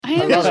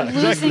am just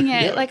losing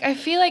it. Yeah. Like, I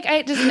feel like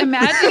I just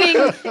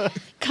imagining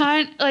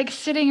Kant, like,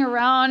 sitting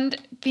around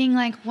being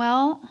like,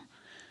 well,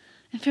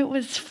 if it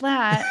was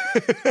flat,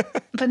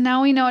 but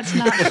now we know it's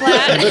not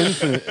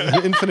flat.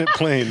 An infinite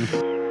plane.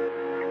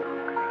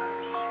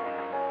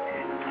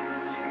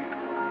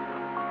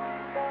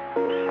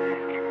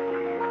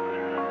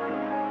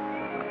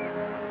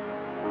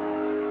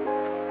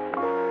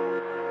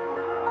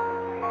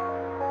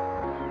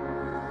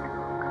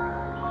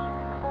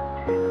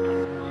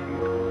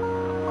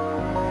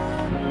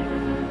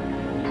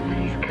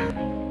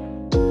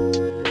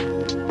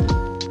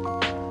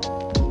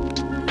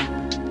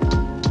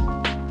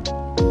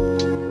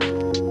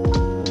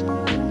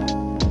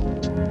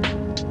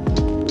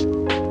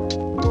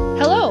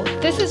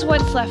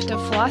 What's Left of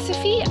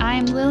Philosophy.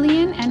 I'm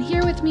Lillian, and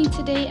here with me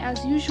today,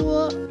 as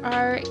usual,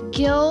 are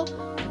Gil,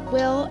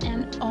 Will,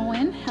 and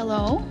Owen.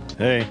 Hello.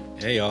 Hey.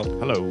 Hey, y'all.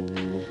 Hello.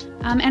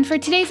 And for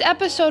today's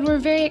episode, we're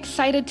very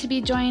excited to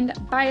be joined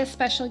by a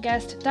special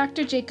guest,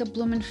 Dr. Jacob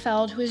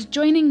Blumenfeld, who is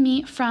joining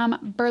me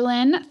from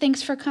Berlin.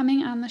 Thanks for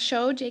coming on the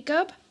show,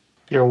 Jacob.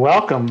 You're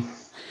welcome.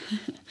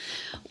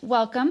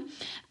 Welcome.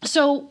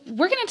 So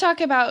we're going to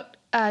talk about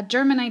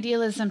German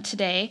idealism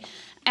today.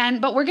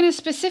 But we're going to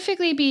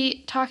specifically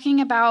be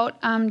talking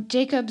about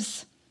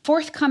Jacob's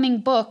forthcoming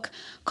book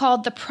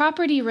called The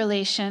Property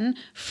Relation,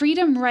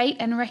 Freedom, Right,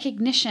 and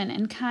Recognition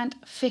in Kant,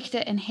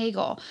 Fichte, and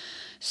Hegel.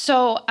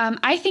 So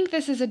I think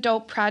this is a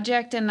dope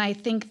project, and I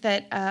think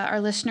that our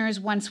listeners,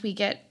 once we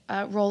get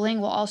rolling,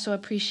 will also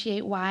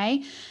appreciate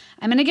why.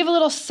 I'm going to give a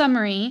little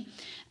summary.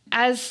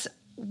 As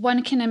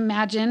one can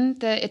imagine,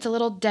 it's a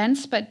little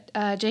dense, but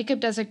Jacob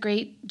does a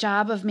great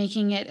job of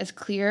making it as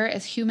clear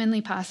as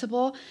humanly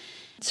possible.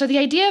 So the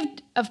idea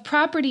of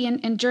property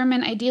in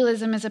German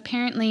idealism is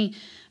apparently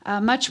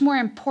much more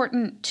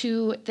important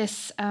to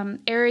this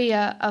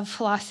area of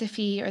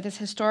philosophy or this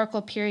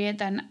historical period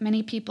than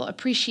many people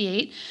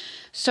appreciate.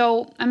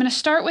 So I'm going to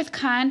start with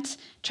Kant,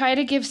 try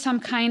to give some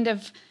kind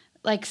of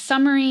like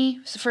summary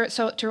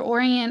to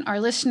orient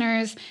our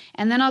listeners,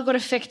 and then I'll go to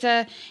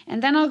Fichte,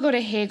 and then I'll go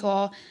to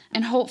Hegel,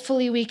 and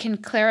hopefully we can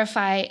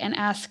clarify and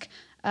ask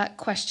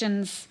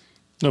questions.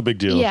 No big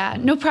deal. Yeah,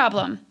 no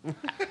problem.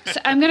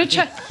 So I'm gonna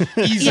try.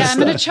 I'm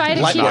gonna try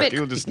to keep it.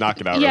 You'll just knock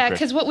it out. Yeah,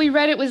 because what we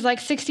read, it was like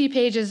 60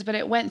 pages, but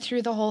it went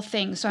through the whole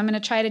thing. So I'm gonna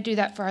try to do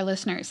that for our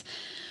listeners.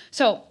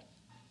 So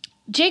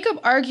Jacob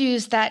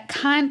argues that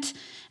Kant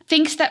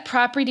thinks that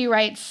property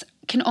rights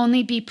can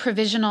only be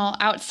provisional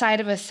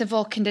outside of a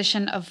civil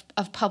condition of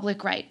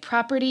public right.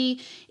 Property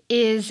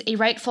is a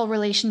rightful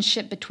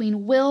relationship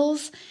between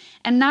wills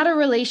and not a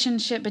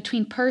relationship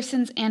between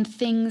persons and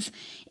things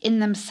in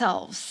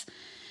themselves.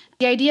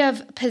 The idea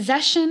of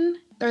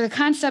possession, or the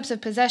concepts of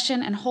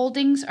possession and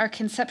holdings, are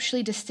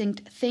conceptually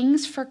distinct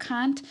things for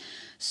Kant.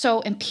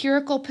 So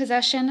empirical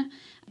possession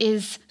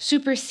is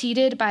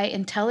superseded by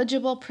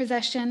intelligible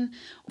possession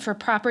for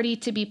property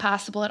to be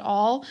possible at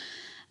all.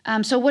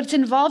 So what's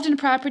involved in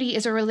property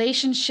is a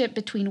relationship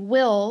between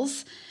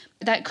wills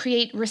that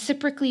create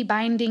reciprocally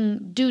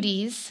binding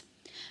duties.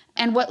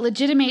 And what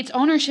legitimates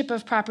ownership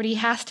of property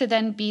has to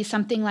then be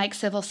something like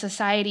civil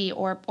society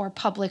or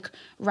public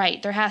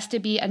right. There has to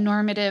be a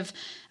normative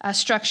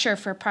structure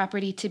for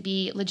property to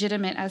be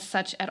legitimate as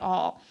such at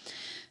all.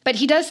 But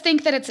he does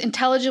think that it's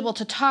intelligible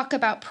to talk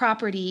about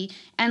property.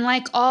 And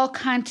like all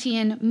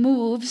Kantian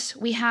moves,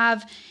 we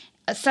have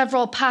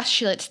several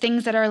postulates,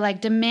 things that are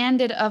like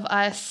demanded of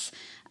us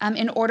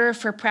in order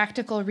for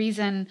practical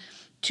reason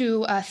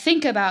to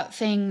think about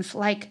things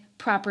like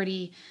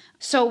property.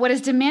 So what is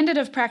demanded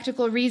of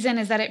practical reason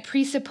is that it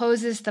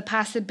presupposes the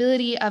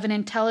possibility of an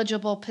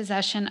intelligible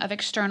possession of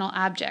external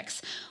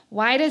objects.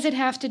 Why does it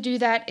have to do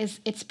that?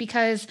 It's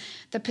because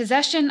the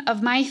possession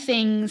of my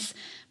things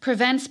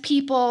prevents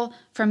people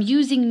from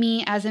using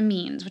me as a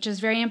means, which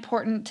is very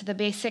important to the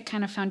basic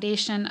kind of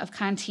foundation of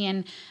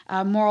Kantian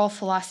moral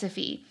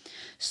philosophy.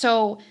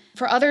 So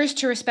for others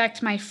to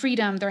respect my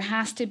freedom, there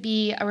has to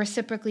be a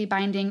reciprocally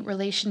binding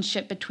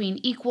relationship between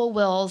equal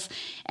wills,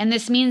 and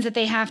this means that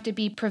they have to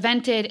be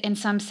prevented in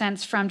some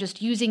sense from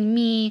just using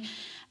me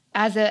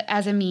as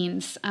a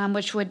means,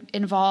 which would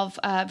involve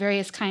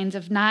various kinds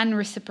of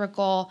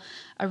non-reciprocal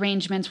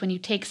arrangements when you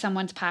take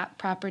someone's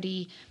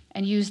property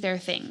and use their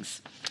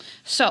things.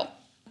 So,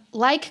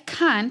 like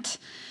Kant,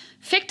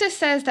 Fichte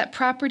says that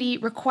property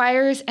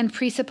requires and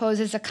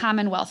presupposes a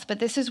commonwealth, but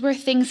this is where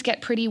things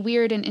get pretty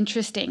weird and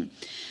interesting.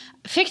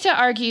 Fichte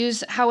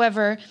argues,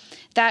 however,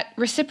 that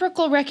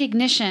reciprocal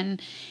recognition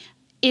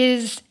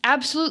is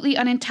absolutely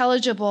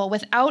unintelligible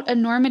without a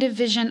normative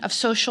vision of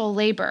social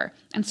labor.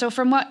 And so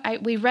from what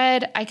we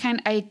read,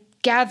 I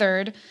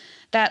gathered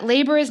that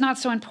labor is not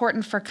so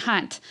important for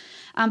Kant,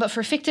 but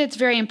for Fichte it's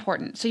very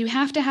important. So you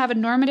have to have a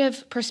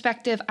normative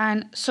perspective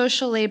on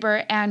social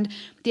labor and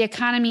the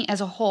economy as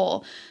a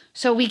whole.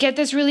 So we get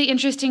this really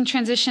interesting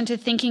transition to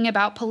thinking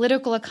about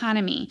political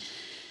economy.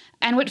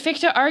 And what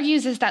Fichte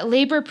argues is that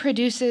labor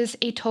produces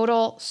a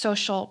total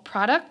social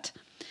product.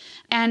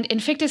 And in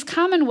Fichte's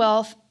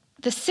commonwealth,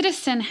 the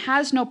citizen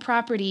has no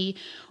property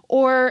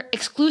or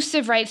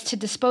exclusive rights to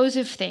dispose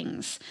of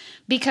things,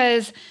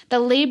 because the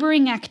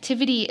laboring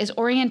activity is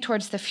oriented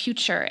towards the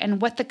future.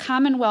 And what the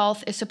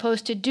Commonwealth is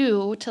supposed to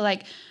do to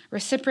like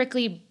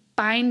reciprocally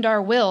bind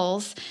our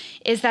wills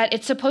is that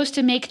it's supposed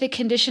to make the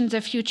conditions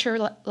of future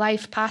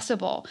life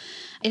possible.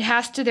 It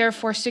has to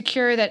therefore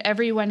secure that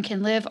everyone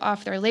can live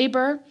off their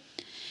labor,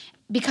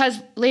 because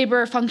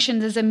labor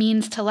functions as a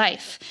means to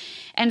life.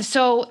 And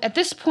so at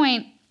this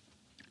point,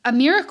 a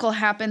miracle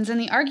happens in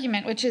the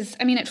argument, which is,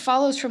 I mean, it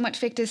follows from what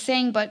Fichte is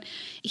saying, but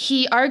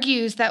he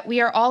argues that we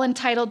are all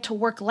entitled to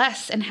work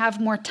less and have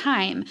more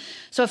time.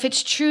 So if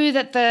it's true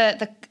that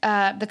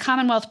the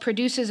Commonwealth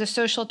produces a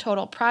social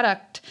total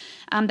product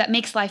that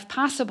makes life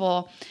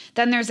possible,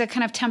 then there's a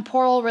kind of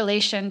temporal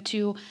relation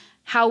to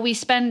how we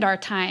spend our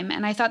time.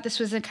 And I thought this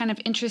was a kind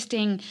of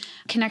interesting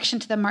connection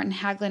to the Martin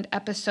Hägglund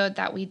episode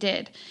that we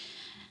did.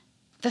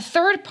 The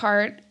third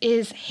part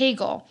is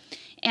Hegel.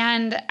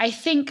 And I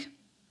think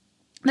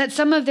that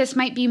some of this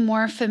might be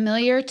more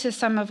familiar to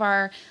some of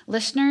our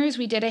listeners.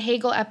 We did a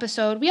Hegel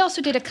episode. We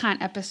also did a Kant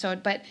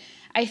episode, but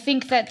I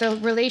think that the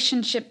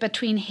relationship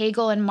between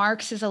Hegel and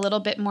Marx is a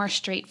little bit more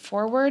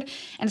straightforward.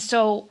 And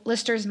so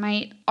listeners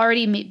might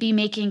already be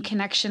making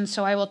connections,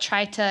 so I will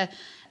try to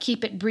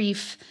keep it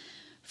brief.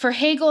 For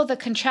Hegel, the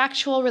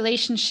contractual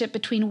relationship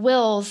between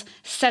wills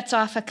sets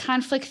off a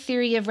conflict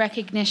theory of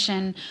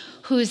recognition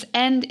whose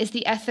end is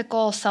the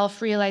ethical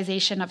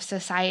self-realization of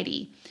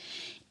society.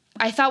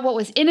 I thought what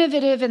was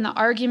innovative in the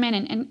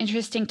argument and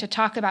interesting to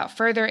talk about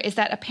further is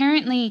that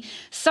apparently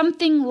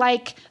something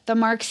like the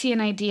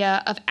Marxian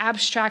idea of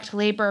abstract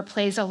labor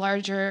plays a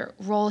larger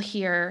role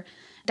here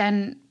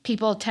than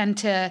people tend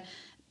to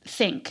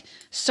think.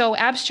 So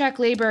abstract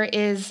labor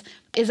is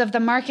of the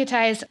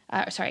marketized,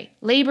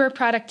 labor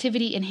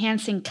productivity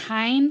enhancing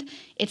kind.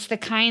 It's the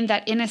kind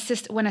that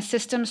when a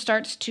system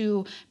starts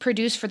to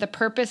produce for the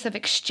purpose of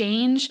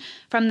exchange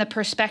from the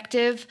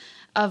perspective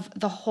of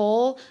the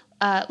whole,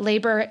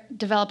 labor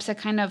develops a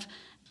kind of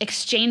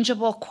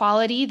exchangeable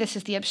quality. This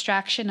is the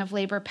abstraction of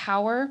labor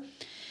power.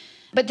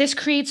 But this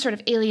creates sort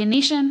of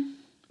alienation,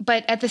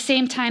 but at the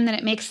same time that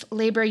it makes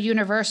labor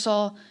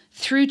universal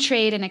through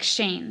trade and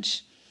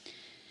exchange.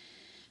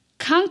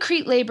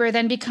 Concrete labor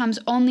then becomes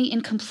only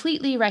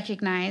incompletely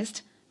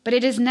recognized, but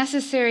it is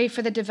necessary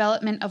for the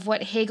development of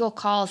what Hegel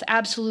calls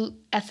absolute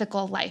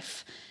ethical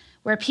life,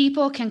 where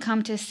people can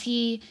come to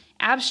see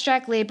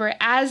abstract labor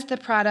as the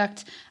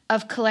product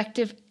of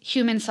collective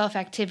human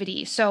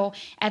self-activity. So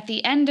at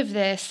the end of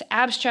this,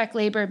 abstract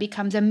labor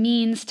becomes a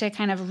means to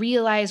kind of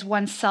realize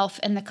oneself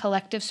in the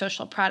collective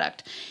social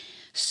product.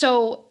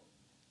 So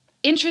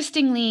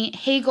interestingly,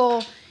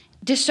 Hegel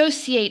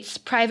dissociates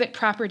private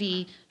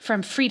property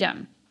from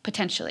freedom,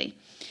 potentially.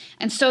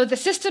 And so the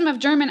system of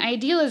German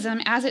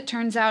idealism, as it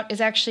turns out, is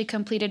actually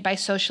completed by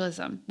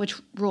socialism, which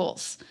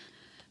rules.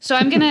 So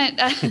I'm going to...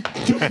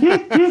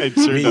 It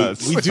sure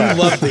does. We do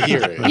love to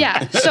hear it.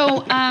 Yeah.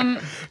 So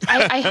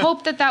I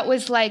hope that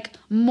was like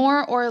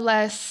more or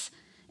less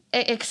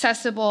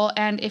accessible.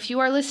 And if you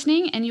are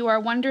listening and you are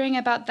wondering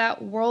about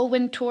that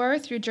whirlwind tour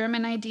through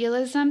German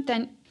idealism,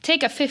 then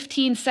take a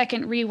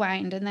 15-second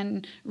rewind and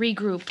then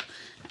regroup.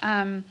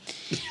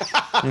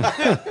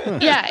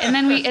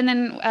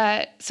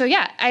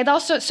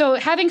 So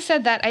having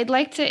said that, I'd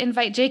like to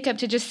invite Jacob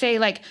to just say,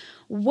 like,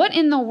 what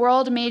in the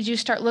world made you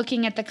start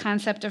looking at the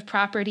concept of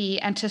property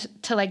and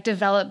to like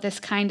develop this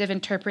kind of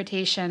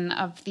interpretation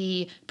of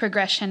the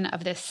progression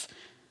of this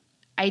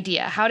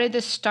idea? How did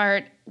this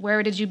start?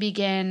 Where did you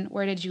begin?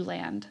 Where did you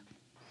land?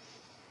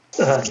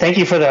 Thank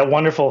you for that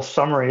wonderful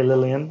summary,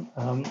 Lillian.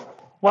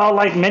 Well,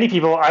 like many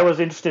people, I was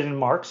interested in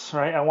Marx,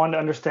 right? I wanted to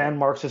understand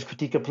Marx's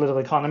critique of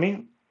political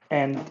economy.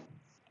 And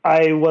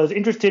I was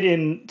interested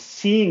in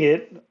seeing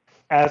it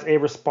as a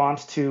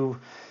response to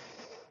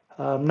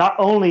not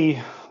only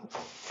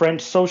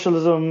French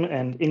socialism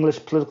and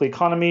English political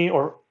economy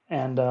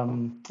and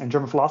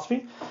German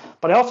philosophy,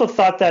 but I also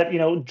thought that,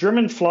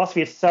 German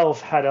philosophy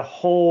itself had a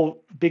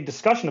whole big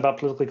discussion about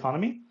political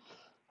economy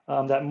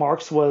that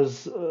Marx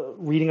was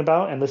reading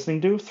about and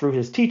listening to through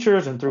his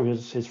teachers and through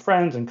his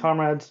friends and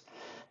comrades.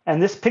 And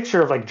this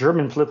picture of like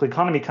German political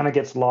economy kind of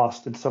gets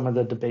lost in some of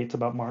the debates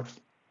about Marx.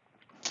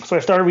 So I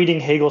started reading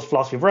Hegel's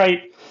Philosophy of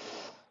Right.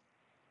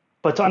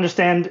 But to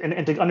understand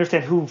and to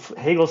understand who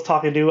Hegel's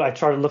talking to, I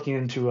started looking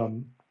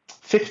into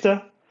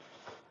Fichte,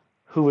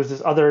 who was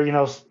this other,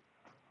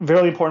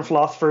 very important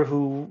philosopher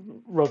who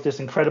wrote this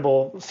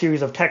incredible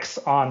series of texts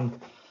on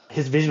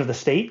his vision of the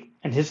state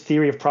and his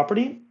theory of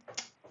property.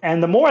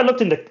 And the more I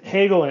looked into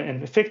Hegel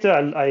and Fichte,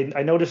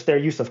 I noticed their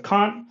use of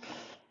Kant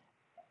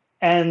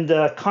and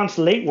Kant's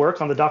late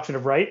work on the doctrine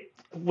of right,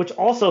 which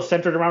also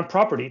centered around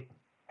property.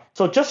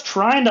 So just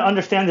trying to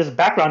understand this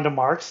background to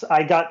Marx,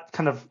 I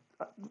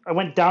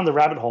went down the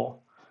rabbit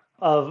hole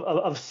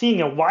of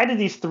seeing why did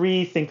these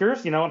three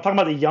thinkers, I'm talking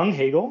about the young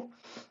Hegel,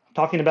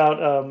 talking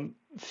about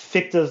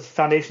Fichte's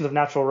Foundations of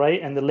Natural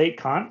Right and the late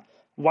Kant,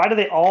 why do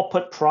they all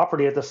put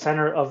property at the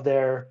center of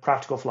their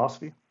practical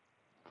philosophy?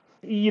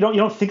 You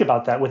don't think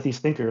about that with these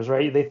thinkers,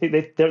 right?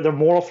 They're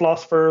moral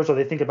philosophers, or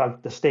they think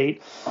about the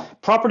state.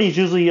 Property is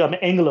usually an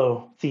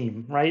Anglo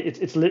theme, right?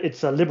 It's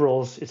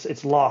liberals,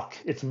 it's Locke,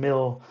 it's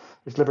Mill,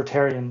 it's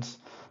libertarians.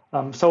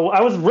 So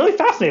I was really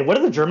fascinated. What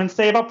do the Germans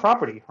say about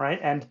property, right?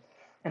 And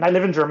I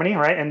live in Germany,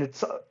 right? And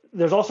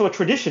there's also a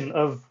tradition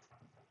of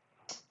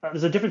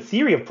there's a different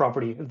theory of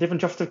property, a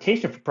different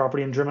justification for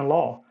property in German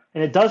law,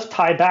 and it does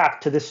tie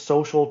back to this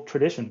social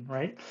tradition,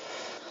 right?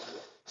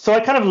 So I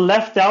kind of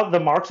left out the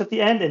Marx at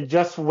the end and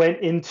just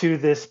went into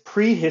this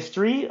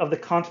prehistory of the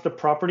concept of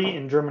property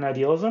in German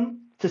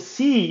idealism to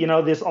see,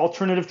 this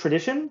alternative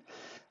tradition,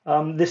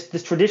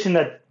 this tradition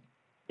that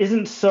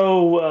isn't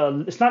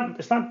so it's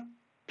not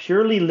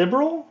purely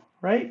liberal,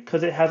 right?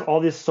 Because it has all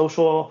these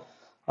social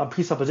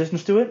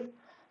presuppositions to it,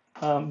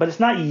 but it's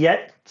not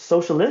yet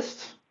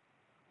socialist,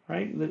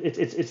 right?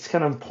 It's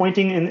kind of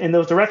pointing in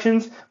those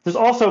directions. There's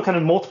also kind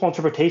of multiple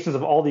interpretations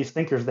of all these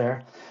thinkers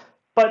there,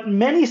 but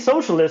many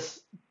socialists,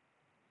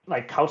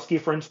 like Kautsky,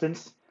 for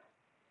instance,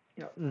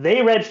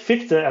 they read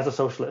Fichte as a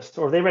socialist,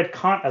 or they read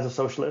Kant as a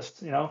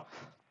socialist,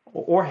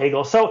 or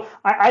Hegel. So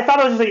I thought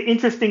it was just an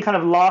interesting kind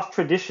of lost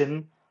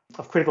tradition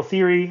of critical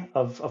theory,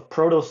 of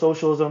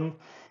proto-socialism,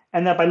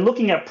 and that by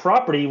looking at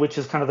property, which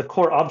is kind of the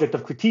core object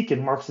of critique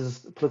in Marx's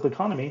political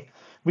economy,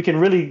 we can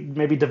really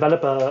maybe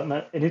develop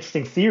an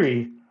interesting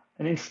theory,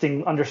 an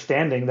interesting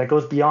understanding that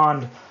goes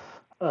beyond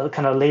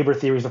kind of labor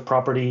theories of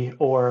property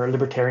or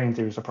libertarian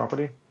theories of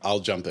property. I'll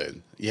jump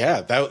in.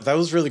 Yeah, that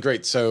was really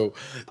great. So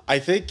I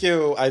think,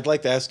 I'd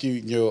like to ask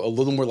you, a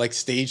little more like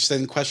stage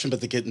setting question, but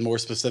to get more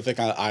specific,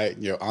 I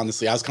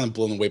honestly, I was kind of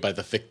blown away by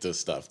the Fichte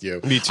stuff.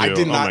 Me too. I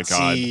did not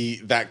see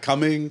that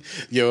coming,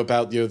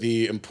 about,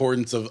 the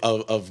importance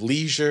of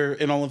leisure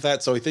and all of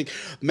that. So I think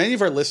many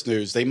of our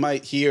listeners, they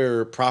might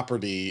hear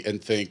property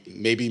and think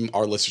maybe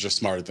our listeners are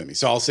smarter than me.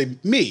 So I'll say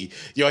me,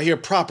 I hear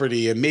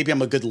property and maybe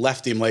I'm a good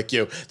lefty. I'm like,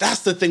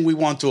 that's the thing we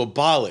want to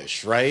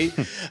abolish, right?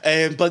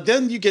 But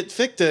then you get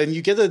Fichte and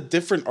you get a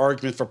different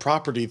argument for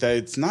property that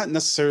it's not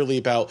necessarily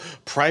about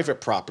private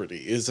property.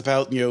 It's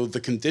about, the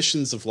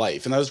conditions of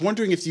life. And I was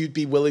wondering if you'd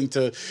be willing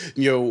to,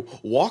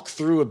 walk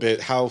through a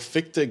bit how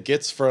Fichte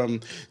gets from,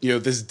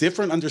 this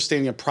different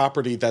understanding of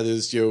property that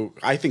is,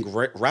 I think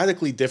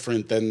radically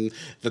different than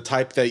the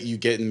type that you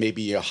get in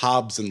maybe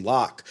Hobbes and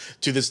Locke,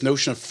 to this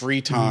notion of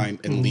free time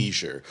and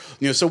leisure.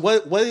 So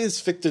what is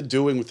Fichte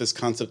doing with this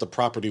concept of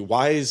property?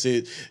 Why is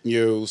it,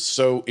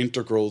 so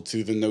integral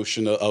to the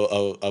notion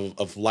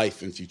of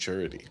life and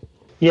futurity?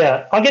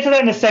 Yeah, I'll get to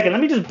that in a second. Let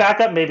me just back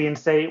up maybe and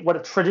say what a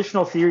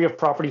traditional theory of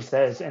property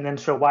says, and then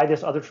show why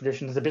this other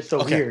tradition is a bit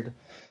so weird.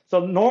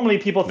 So normally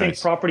people think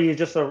property is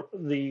just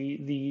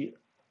the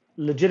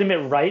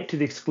legitimate right to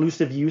the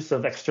exclusive use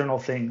of external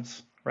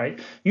things, right?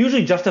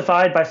 Usually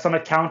justified by some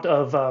account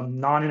of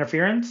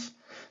non-interference,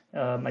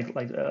 like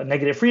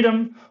negative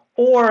freedom,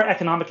 or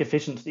economic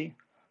efficiency.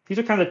 These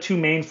are kind of the two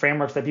main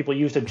frameworks that people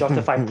use to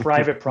justify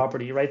private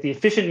property, right? The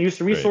efficient use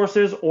of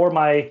resources, or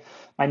my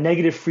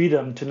negative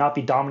freedom to not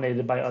be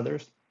dominated by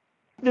others.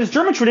 This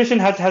German tradition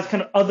has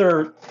kind of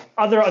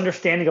other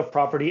understanding of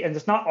property, and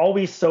it's not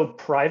always so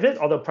private,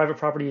 although private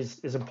property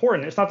is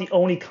important. It's not the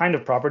only kind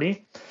of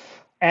property.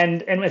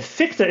 And with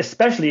Fichte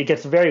especially, it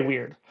gets very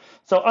weird.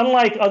 So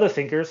unlike other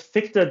thinkers,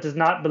 Fichte does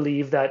not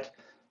believe that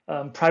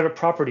private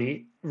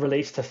property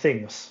relates to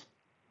things.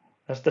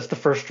 That's the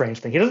first strange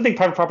thing. He doesn't think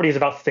private property is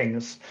about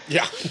things.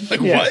 Yeah.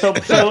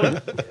 What? So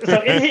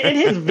in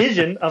his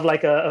vision of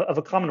like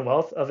a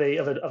commonwealth, of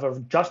a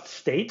just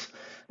state,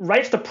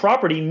 rights to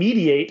property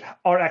mediate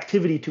our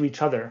activity to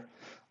each other,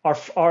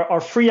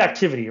 our free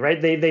activity, right?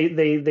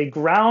 They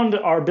ground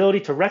our ability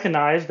to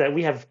recognize that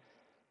we have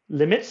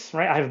limits,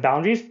 right? I have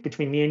boundaries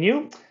between me and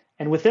you,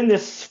 and within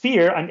this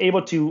sphere, I'm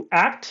able to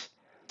act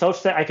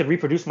such that I could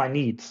reproduce my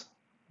needs,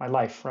 my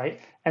life, right?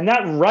 And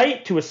that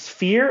right to a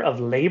sphere of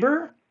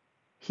labor,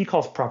 he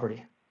calls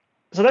property.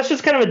 So that's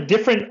just kind of a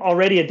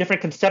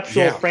different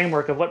conceptual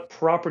framework of what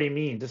property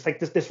means. It's like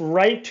this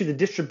right to the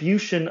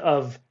distribution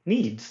of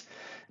needs.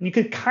 And you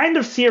could kind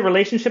of see a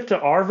relationship to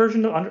our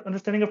version of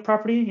understanding of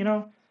property.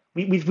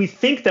 We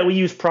think that we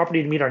use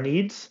property to meet our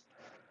needs,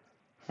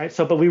 right?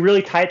 So, but we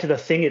really tie it to the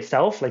thing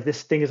itself. Like,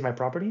 this thing is my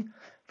property.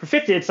 For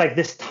Fichte, it's like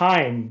this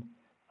time,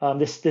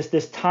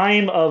 this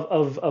time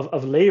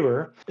of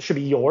labor should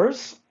be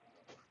yours,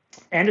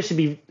 and it should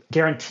be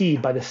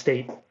guaranteed by the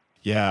state.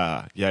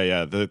 Yeah.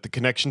 The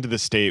connection to the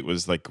state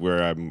was like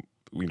where I'm,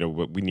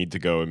 what we need to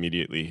go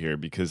immediately here,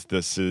 because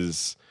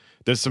there's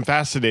some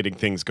fascinating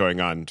things going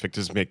on.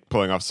 Fichte's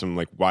pulling off some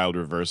like wild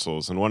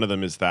reversals, and one of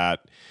them is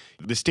that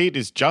the state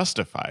is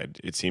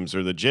justified, it seems,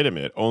 or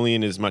legitimate, only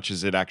in as much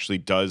as it actually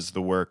does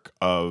the work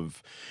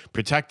of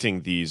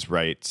protecting these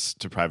rights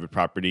to private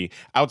property,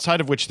 outside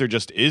of which there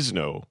just is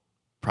no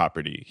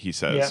property, he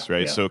says,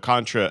 right? Yeah. So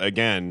contra,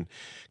 again,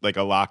 like a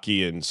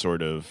Lockean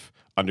sort of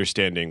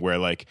understanding where,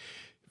 like,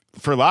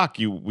 for Locke,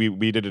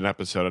 we did an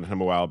episode on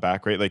him a while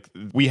back, right? Like,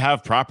 we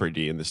have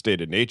property in the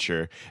state of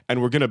nature,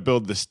 and we're going to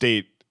build the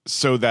state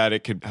so that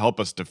it could help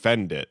us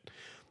defend it.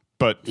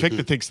 But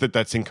Fichte thinks that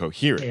that's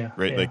incoherent, Yeah,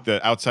 right? yeah. Like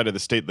the outside of the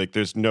state, like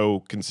there's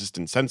no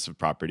consistent sense of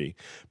property.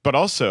 But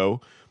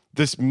also,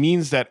 this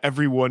means that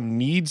everyone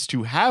needs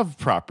to have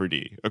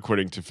property,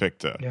 according to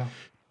Fichte. Yeah.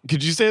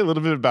 Could you say a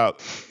little bit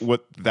about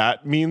what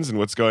that means and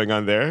what's going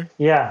on there?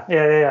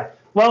 Yeah.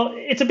 Well,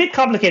 it's a bit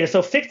complicated.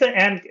 So Fichte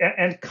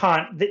and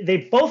Kant, they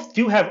both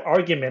do have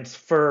arguments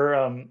for,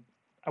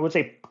 I would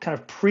say, kind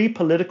of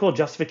pre-political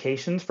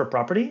justifications for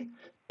property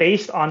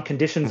based on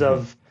conditions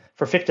of,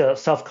 for Fichte,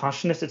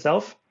 self-consciousness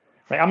itself.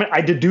 Right?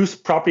 I deduce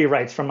property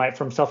rights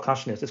from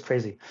self-consciousness. It's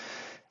crazy.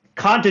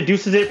 Kant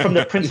deduces it from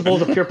the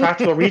principles of pure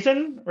practical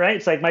reason. Right?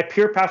 It's like my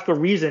pure practical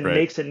reason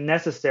makes it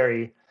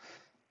necessary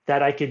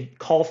that I could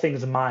call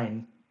things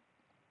mine.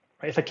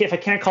 Right? If I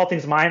can't call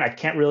things mine, I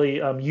can't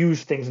really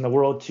use things in the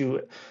world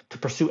to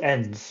pursue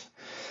ends.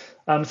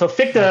 So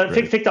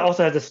Fichte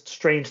also has this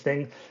strange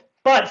thing,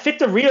 but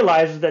Fichte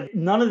realizes that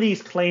none of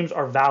these claims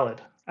are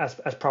valid as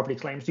property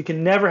claims. You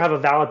can never have a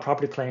valid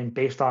property claim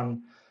based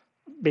on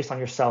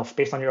yourself,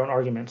 based on your own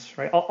arguments.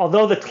 Right?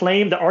 Although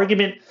the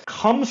argument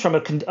comes from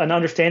an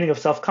understanding of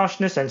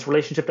self-consciousness and its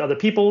relationship to other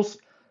people's.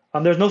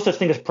 There's no such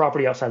thing as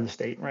property outside the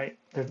state, right?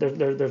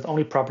 There's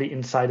only property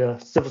inside a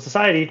civil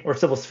society or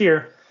civil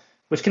sphere,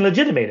 which can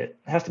legitimate it.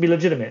 It has to be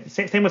legitimate.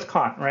 Same with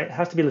Kant, right? It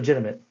has to be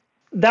legitimate.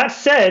 That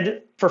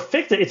said, for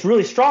Fichte, it's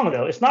really strong,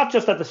 though. It's not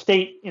just that the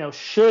state,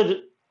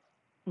 should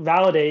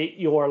validate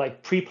your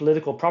like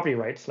pre-political property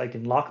rights, like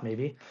in Locke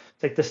maybe.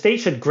 It's like the state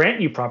should grant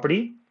you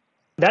property.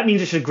 That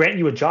means it should grant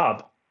you a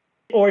job,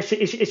 or it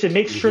should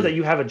make sure that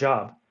you have a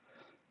job,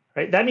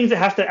 right? That means it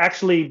has to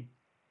actually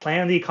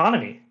plan the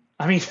economy.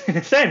 I mean, in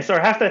a sense, or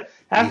have to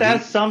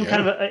have some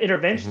kind of a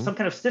intervention, some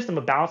kind of system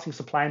of balancing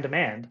supply and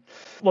demand.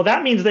 Well,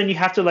 that means then you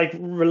have to like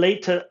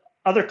relate to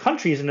other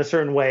countries in a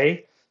certain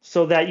way,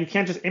 so that you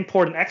can't just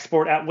import and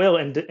export at will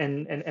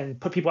and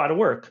put people out of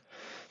work.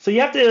 So you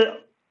have to,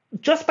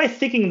 just by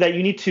thinking that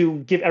you need to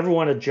give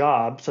everyone a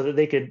job so that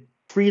they could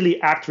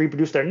freely act to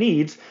reproduce their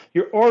needs,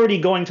 you're already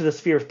going to the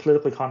sphere of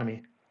political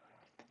economy.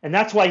 And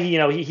that's why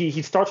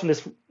he starts from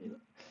this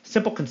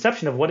simple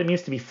conception of what it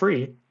means to be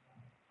free,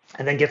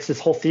 and then gets this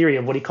whole theory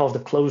of what he calls the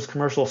closed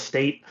commercial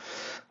state,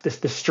 this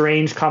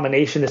strange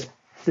combination,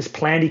 this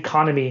planned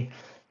economy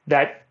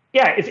that,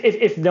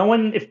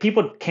 if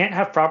people can't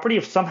have property,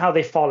 if somehow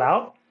they fall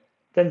out,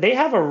 then they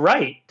have a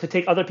right to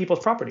take other people's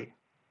property,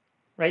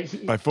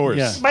 right? By force.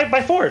 Yeah.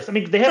 By force. I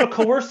mean, they have a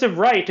coercive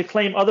right to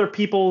claim other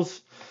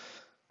people's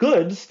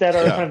goods that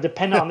are kind of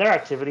dependent on their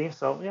activity.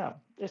 So yeah,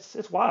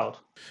 it's wild.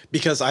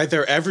 Because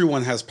either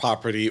everyone has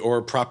property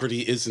or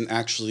property isn't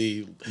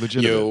actually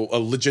a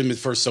legitimate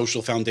for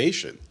social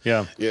foundation.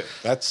 Yeah. Yeah.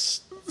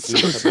 That's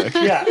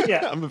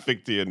yeah. I'm a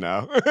Fichtean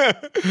now.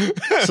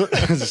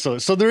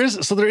 so there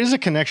is a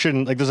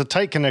connection, like there's a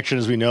tight connection,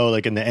 as we know,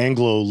 like in the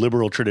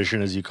Anglo-liberal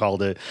tradition, as you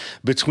called it,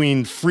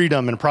 between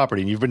freedom and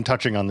property. And you've been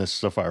touching on this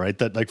so far, right?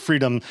 That like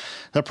freedom,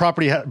 that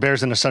property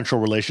bears an essential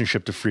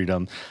relationship to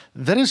freedom.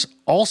 That is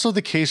also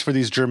the case for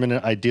these German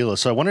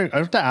idealists. So I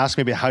have to ask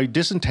maybe how you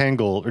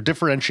disentangle or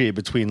differentiate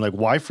between like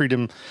why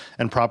freedom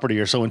and property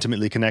are so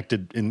intimately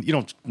connected. And you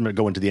don't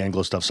go into the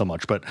Anglo stuff so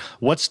much, but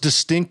what's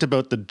distinct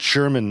about the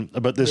German,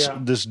 about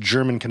this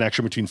German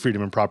connection between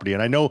freedom and property?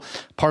 And I know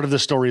part of the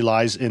story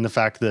lies in the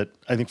fact that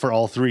I think for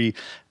all three,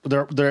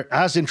 they're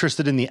as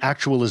interested in the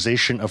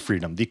actualization of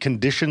freedom, the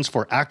conditions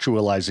for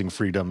actualizing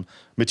freedom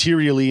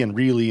materially and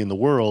really in the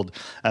world,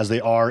 as they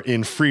are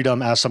in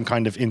freedom as some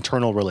kind of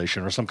internal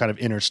relation or some kind of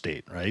inner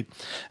state, right?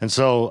 And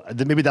so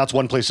maybe that's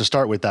one place to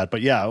start with that.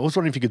 But yeah, I was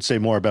wondering if you could say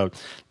more about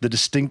the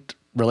distinct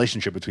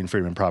relationship between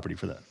freedom and property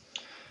for that.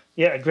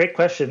 Yeah, great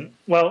question.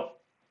 Well,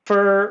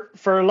 for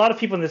a lot of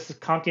people in this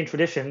Kantian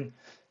tradition,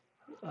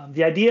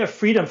 the idea of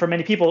freedom for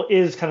many people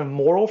is kind of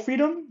moral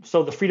freedom.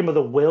 So the freedom of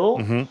the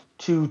will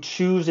to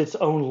choose its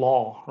own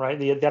law, right?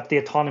 The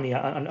autonomy,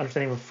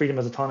 understanding of freedom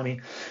as autonomy.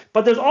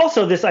 But there's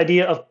also this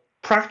idea of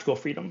practical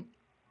freedom.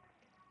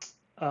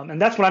 And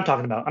that's what I'm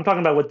talking about. I'm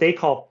talking about what they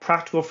call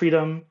practical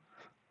freedom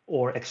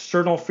or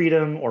external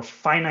freedom or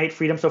finite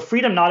freedom. So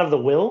freedom not of the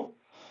will,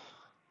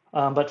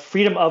 but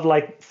freedom of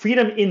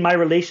freedom in my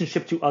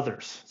relationship to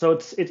others. So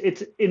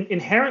it's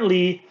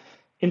inherently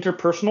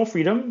interpersonal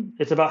freedom.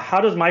 It's about how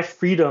does my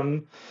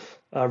freedom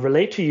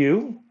relate to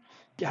you?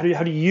 How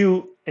do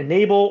you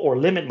enable or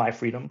limit my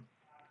freedom?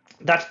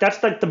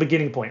 That's like the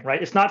beginning point, right?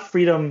 It's not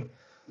freedom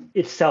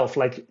itself,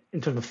 like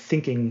in terms of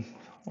thinking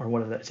or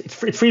whatever. It's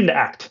freedom to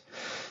act.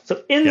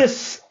 So in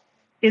this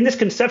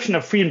conception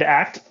of freedom to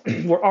act,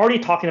 we're already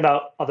talking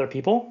about other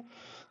people.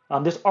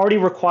 This already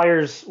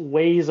requires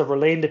ways of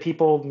relating to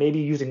people, maybe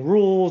using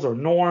rules or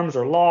norms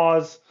or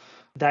laws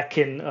that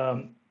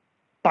can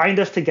bind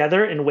us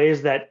together in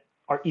ways that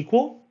are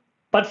equal.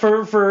 But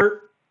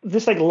for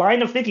this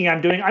line of thinking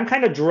I'm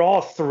kind of draw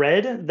a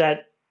thread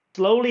that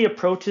slowly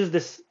approaches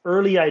this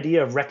early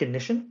idea of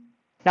recognition.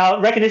 Now,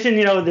 recognition,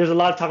 there's a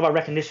lot of talk about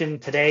recognition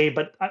today,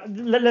 but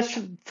let's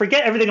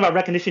forget everything about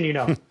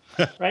recognition,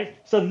 right?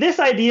 So this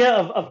idea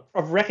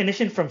of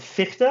recognition from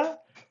Fichte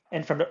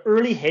and from the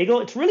early Hegel,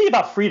 it's really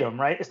about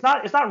freedom, right? It's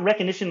not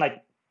recognition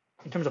like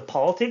in terms of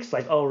politics,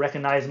 like, oh,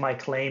 recognize my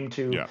claim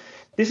to. Yeah.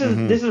 This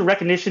is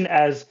recognition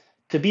as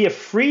to be a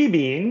free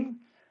being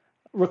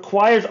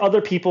requires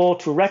other people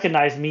to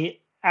recognize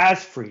me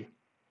as free,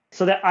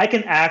 so that I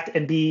can act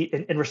and be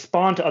and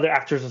respond to other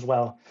actors as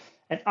well.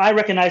 And I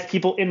recognize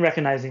people in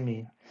recognizing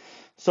me.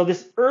 So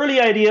this early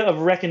idea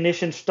of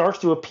recognition starts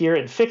to appear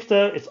in Fichte.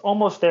 It's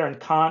almost there in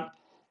Kant.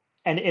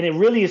 And it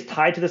really is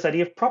tied to this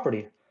idea of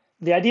property.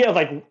 The idea of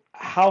like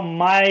how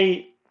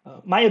my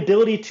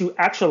ability to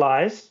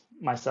actualize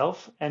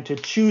myself and to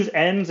choose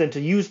ends and to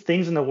use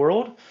things in the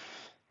world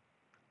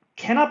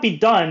cannot be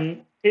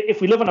done if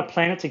we live on a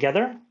planet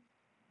together,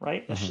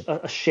 right?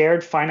 A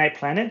shared finite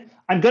planet.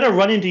 I'm gonna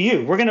run into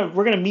you. We're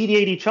gonna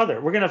mediate each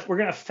other. We're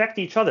gonna affect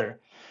each other,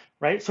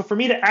 right? So for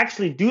me to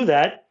actually do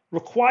that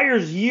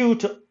requires you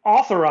to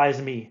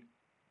authorize me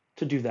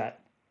to do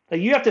that.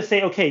 Like you have to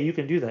say, okay, you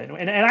can do that,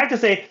 and I have to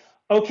say,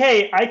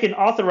 okay, I can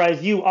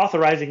authorize you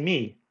authorizing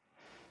me.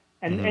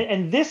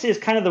 And this is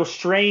kind of the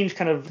strange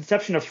kind of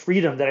conception of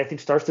freedom that I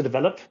think starts to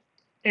develop,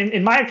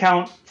 in my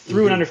account,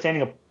 through an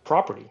understanding of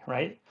property,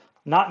 right?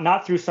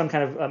 Not through some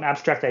kind of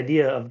abstract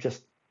idea of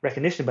just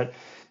recognition, but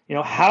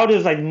how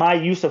does like my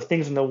use of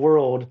things in the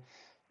world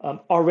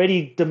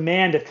already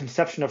demand a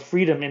conception of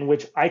freedom in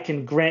which I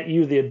can grant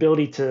me the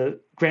ability to,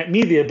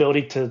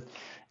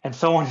 and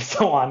so on and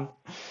so on.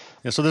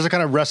 Yeah, so there's a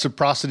kind of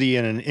reciprocity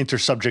and an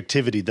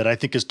intersubjectivity that I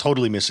think is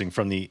totally missing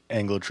from the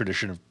Anglo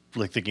tradition of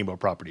like thinking about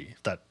property.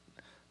 If that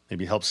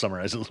maybe helps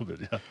summarize it a little bit.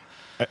 Yeah.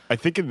 I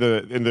think in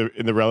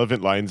the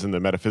relevant lines in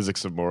the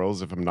Metaphysics of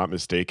Morals, if I'm not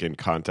mistaken,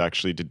 Kant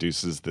actually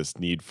deduces this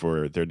need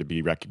for there to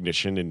be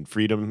recognition and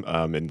freedom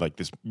and like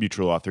this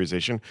mutual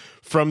authorization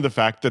from the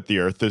fact that the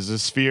Earth is a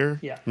sphere.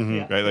 Yeah.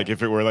 Right. Like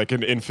if it were like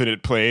an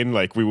infinite plane,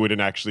 like we wouldn't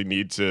actually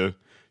need to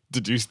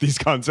deduce these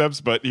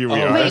concepts, but here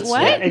we are. Wait,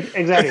 what? Yeah,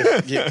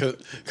 exactly. Yeah,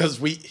 because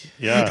we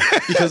Yeah.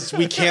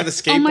 can't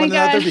escape Oh my one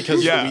another God.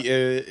 because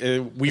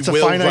we It's a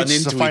will finite, run it's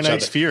into a each finite other.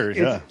 sphere.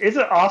 Yeah. It's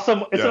an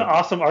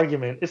awesome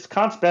argument. It's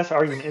Kant's best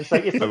argument. It's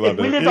like if we love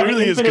it. lived It on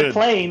really an is infinite good.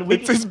 plane, we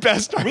It's his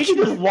best could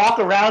just walk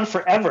around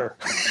forever.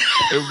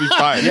 It would be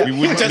fine. We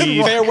wouldn't Just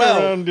need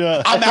farewell. Around,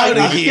 yeah. I'm That's out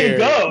how of we here. can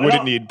go.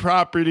 wouldn't need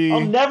property.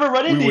 I'll never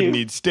run We into wouldn't you.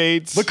 need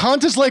states. But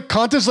Kant is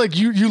like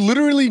you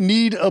literally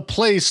need a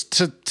place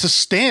to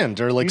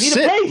stand or like You need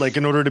a sit place. like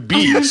in order to be.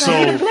 Oh my God. So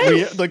You need a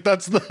place. like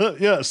that's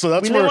the so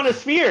that's We where live on a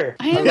sphere.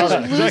 I am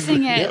just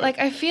losing it. Like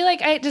I feel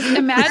like I just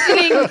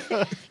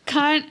imagining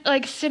Kant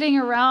like sitting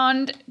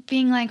around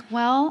being like,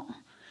 well,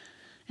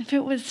 if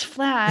it was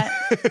flat,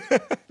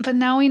 but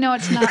now we know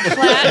it's not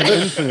flat.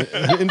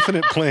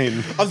 infinite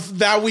plane.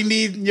 Now we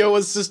need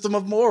a system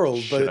of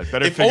morals, I but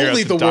better if figure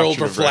only out the the world doctrine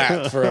were of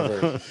flat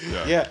forever.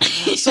 Yeah.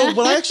 So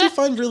what I actually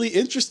find really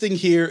interesting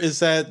here is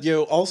that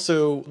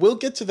also we'll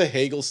get to the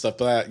Hegel stuff,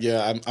 but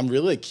I'm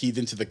really keyed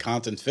into the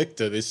Kant and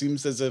Fichte. It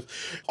seems as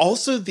if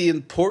also the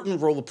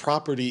important role of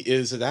property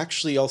is it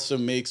actually also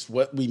makes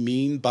what we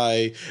mean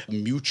by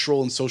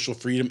mutual and social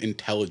freedom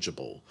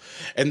intelligible.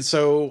 And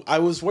so I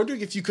was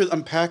wondering if you could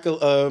unpack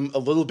a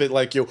little bit,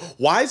 like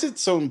why is it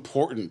so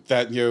important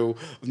that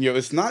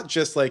it's not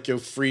just like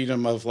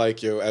freedom of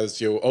like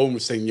as Owen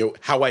was saying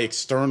how I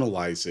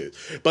externalize it,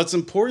 but it's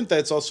important that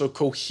it's also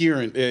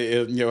coherent.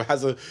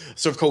 Has a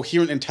sort of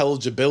coherent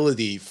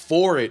intelligibility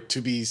for it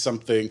to be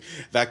something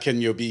that can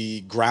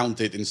be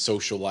grounded in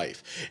social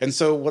life. And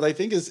so what I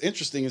think is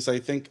interesting is I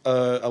think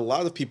a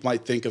lot of people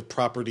might think of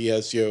property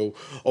as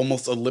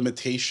almost a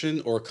limitation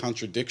or a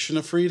contradiction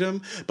of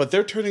freedom, but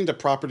they're turning to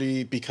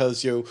property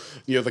because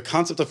the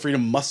concept of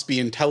freedom must be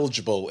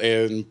intelligible,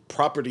 and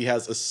property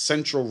has a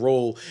central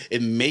role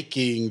in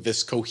making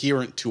this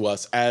coherent to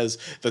us as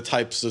the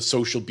types of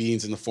social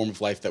beings in the form of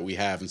life that we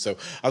have. And so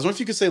I was wondering if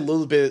you could say a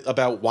little bit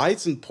about why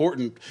it's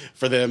important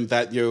for them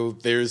that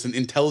there's an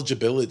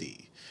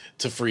intelligibility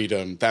to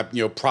freedom that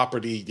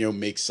property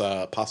makes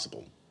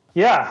possible.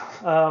 Yeah.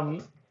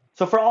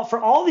 So for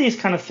all these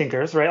kind of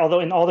thinkers, right? Although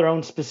in all their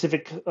own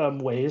specific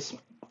ways,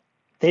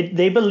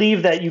 they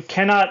believe that you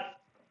cannot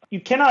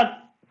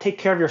take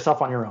care of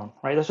yourself on your own,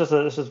 right? This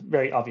is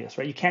very obvious,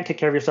 right? You can't take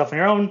care of yourself on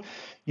your own.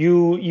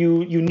 You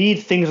need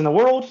things in the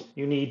world.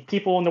 You need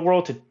people in the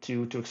world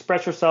to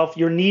express yourself.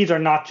 Your needs are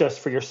not just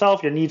for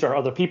yourself. Your needs are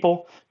other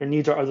people. Your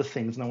needs are other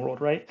things in the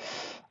world, right?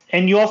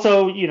 And you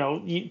also,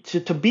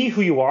 to be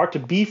who you are, to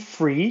be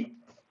free,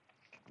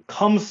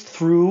 comes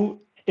through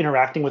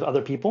interacting with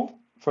other people.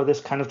 For this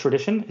kind of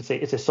tradition,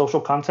 it's a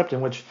social concept in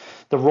which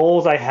the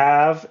roles I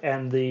have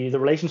and the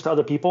relations to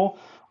other people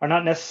are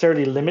not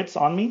necessarily limits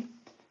on me.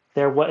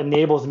 They're what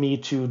enables me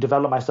to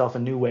develop myself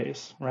in new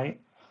ways, right?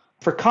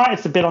 For Kant,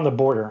 it's a bit on the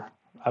border,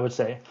 I would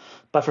say.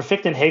 But for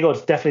Fichte and Hegel,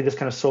 it's definitely this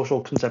kind of social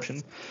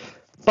conception.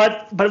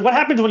 But what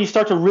happens when you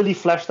start to really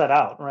flesh that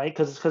out, right?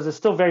 Because it's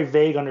still very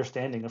vague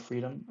understanding of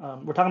freedom.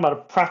 We're talking about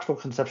a practical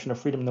conception of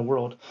freedom in the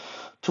world.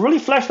 To really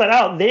flesh that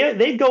out,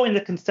 they go in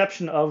the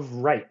conception of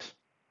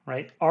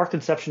right? Our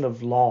conception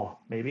of law,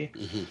 maybe.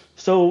 Mm-hmm.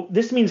 So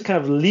this means kind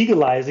of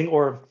legalizing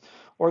or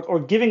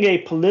giving a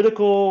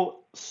political,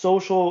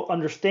 social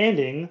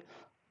understanding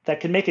that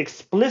can make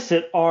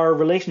explicit our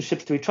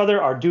relationships to each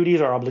other, our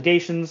duties, our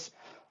obligations,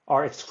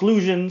 our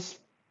exclusions,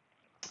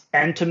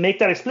 and to make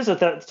that explicit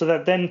so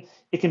that then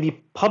it can be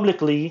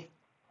publicly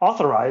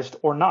authorized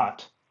or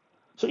not.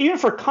 So even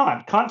for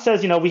Kant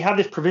says, we have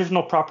these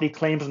provisional property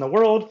claims in the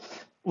world.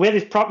 We have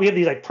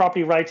these like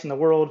property rights in the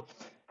world,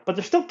 but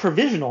they're still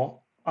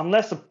provisional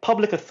unless a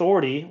public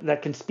authority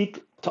that can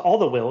speak to all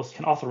the wills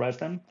can authorize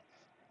them.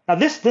 Now,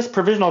 this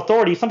provisional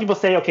authority, some people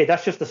say, okay,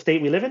 that's just the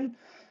state we live in,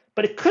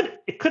 but it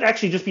could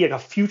actually just be like a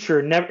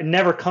future,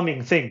 never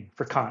coming thing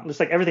for Kant. It's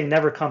like everything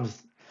never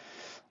comes.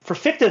 For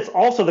Fichte, it's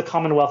also the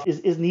Commonwealth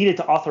is needed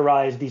to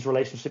authorize these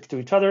relationships to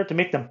each other, to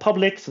make them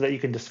public so that you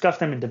can discuss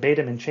them and debate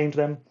them and change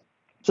them.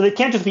 So they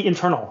can't just be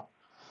internal,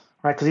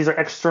 right? Because these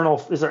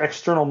are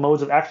external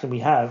modes of action we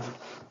have.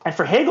 And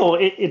for Hegel,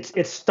 it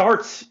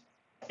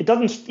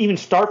doesn't even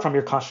start from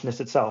your consciousness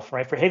itself,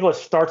 right? For Hegel, it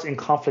starts in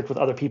conflict with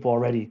other people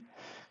already.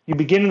 You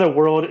begin in the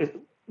world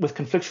with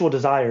conflictual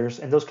desires,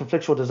 and those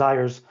conflictual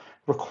desires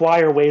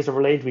require ways of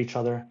relating to each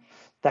other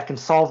that can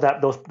solve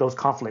those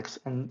conflicts.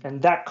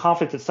 And that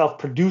conflict itself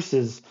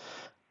produces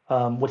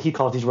what he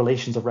calls these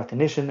relations of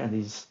recognition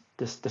and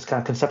this kind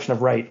of conception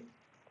of right.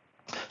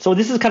 So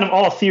this is kind of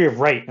all a theory of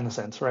right in a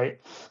sense, right?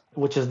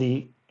 Which is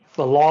the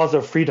laws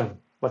of freedom,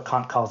 what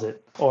Kant calls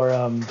it. Or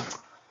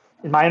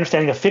in my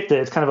understanding of Fichte,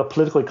 it's kind of a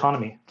political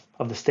economy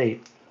of the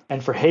state.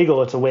 And for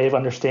Hegel, it's a way of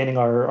understanding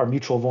our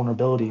mutual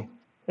vulnerability.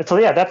 And so,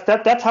 yeah,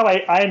 that's how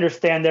I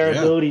understand their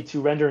ability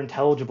to render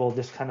intelligible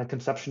this kind of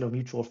conception of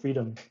mutual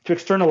freedom, to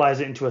externalize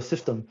it into a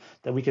system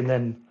that we can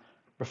then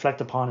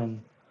reflect upon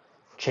and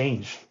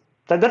change.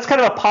 That's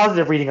kind of a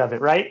positive reading of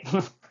it, right?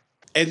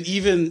 And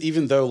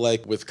even though,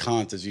 like with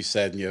Kant, as you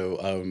said,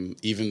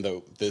 even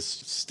though this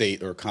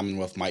state or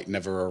commonwealth might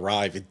never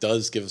arrive, it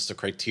does give us the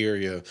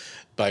criteria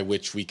by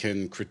which we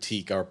can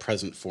critique our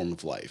present form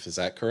of life. Is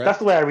that correct? That's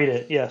the way I read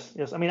it. Yes.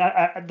 I mean,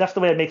 that's the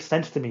way it makes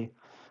sense to me.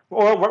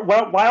 Or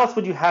why else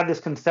would you have this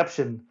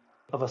conception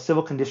of a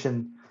civil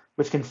condition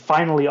which can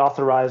finally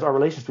authorize our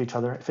relations to each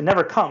other? If it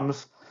never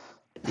comes,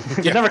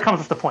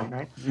 what's the point,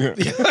 right?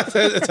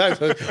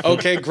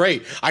 Okay,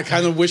 great. I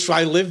kind of wish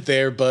I lived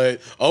there,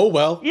 but oh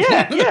well.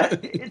 Yeah.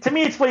 To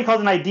me, it's what he calls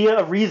an idea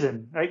of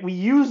reason, right? We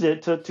use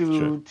it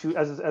to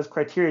as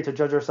criteria to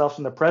judge ourselves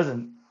in the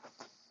present,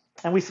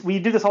 and we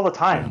do this all the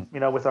time,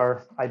 with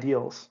our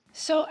ideals.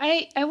 So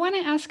I want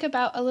to ask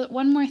about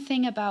one more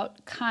thing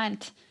about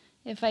Kant,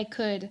 if I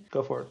could.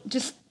 Go for it.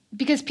 Just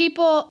because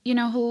people,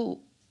 who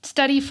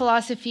study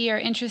philosophy are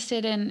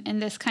interested in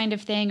this kind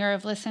of thing or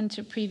have listened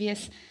to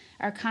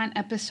our Kant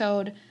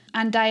episode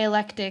on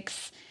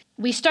dialectics.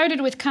 We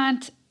started with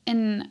Kant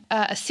in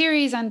a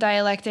series on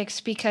dialectics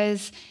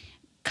because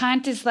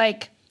Kant is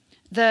like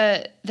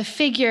the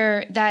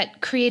figure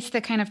that creates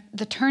the kind of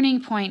the turning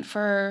point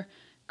for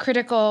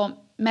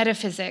critical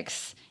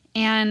metaphysics.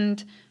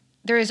 And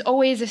there is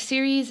always a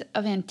series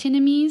of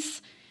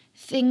antinomies,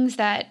 things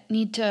that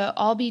need to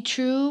all be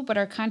true but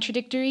are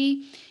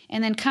contradictory.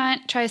 And then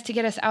Kant tries to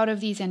get us out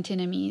of these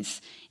antinomies.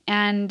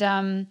 And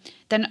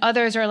then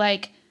others are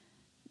like,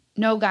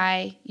 no,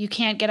 guy, you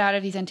can't get out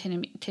of these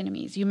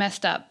antinomies. You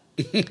messed up.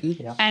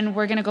 Yeah. And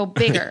we're going to go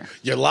bigger.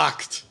 You're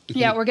locked.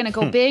 Yeah, we're going to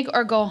go big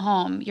or go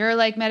home. Your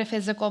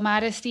metaphysical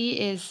modesty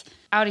is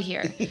out of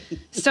here.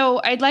 So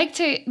I'd like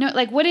to know,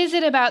 what is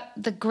it about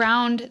the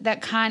ground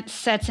that Kant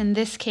sets in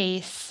this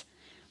case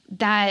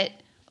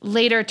that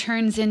later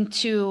turns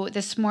into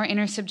this more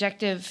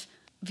intersubjective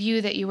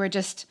view that you were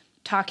just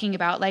talking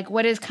about?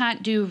 What does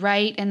Kant do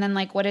right? And then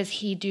what does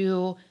he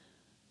do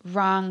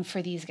wrong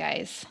for these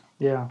guys?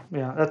 Yeah.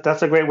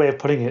 That's a great way of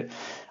putting it.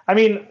 I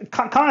mean,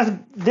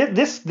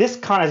 this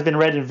Kant has been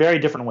read in very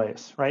different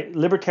ways, right?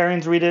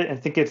 Libertarians read it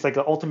and think it's like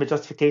an ultimate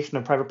justification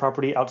of private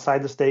property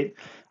outside the state.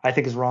 I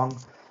think is wrong.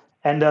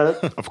 And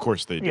of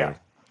course they do. Yeah.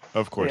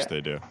 Of course they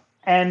do.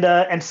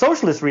 And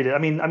socialists read it. I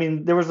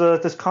mean, there was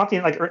this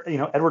Kantian,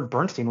 Edward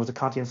Bernstein was a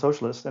Kantian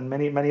socialist, and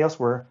many else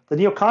were. The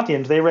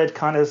neo-Kantians, they read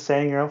Kant as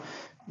saying,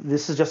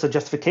 this is just a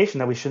justification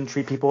that we shouldn't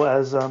treat people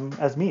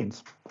as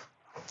means.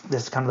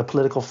 This is kind of the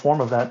political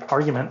form of that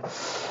argument.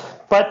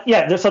 But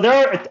yeah, so there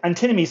are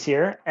antinomies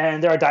here,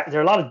 and there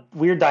are a lot of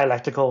weird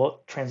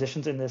dialectical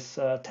transitions in this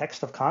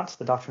text of Kant's,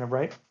 The Doctrine of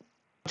Right.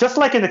 Just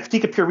like in the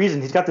Critique of Pure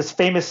Reason, he's got this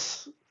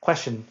famous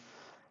question: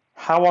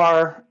 how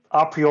are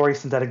a priori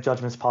synthetic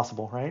judgments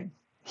possible? Right?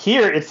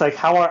 Here, it's like,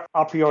 how are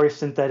a priori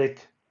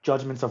synthetic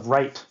judgments of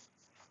right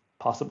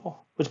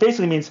possible? Which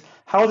basically means,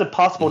 how is it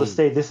possible to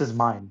say this is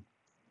mine?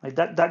 Like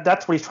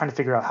that's what he's trying to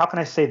figure out. How can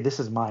I say this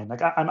is mine?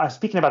 Like I'm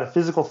speaking about a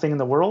physical thing in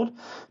the world,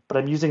 but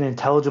I'm using an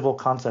intelligible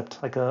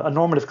concept, like a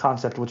normative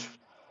concept, which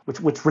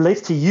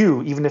relates to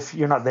you even if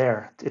you're not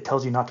there. It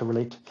tells you not to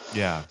relate.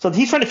 Yeah. So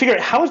he's trying to figure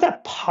out, how is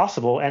that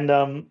possible?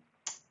 And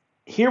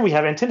here we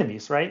have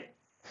antinomies, right?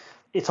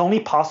 It's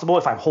only possible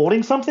if I'm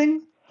holding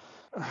something,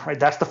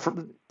 right?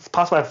 It's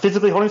possible I'm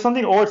physically holding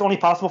something, or it's only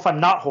possible if I'm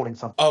not holding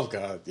something. Oh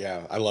God,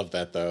 yeah, I love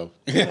that though.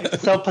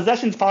 So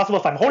possession is possible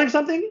if I'm holding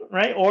something,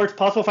 right? Or it's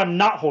possible if I'm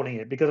not holding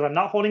it, because if I'm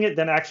not holding it,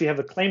 then I actually have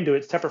a claim to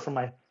it separate from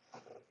my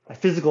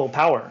physical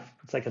power.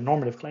 It's like a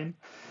normative claim.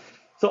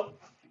 So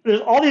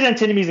there's all these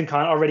antinomies in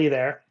Kant already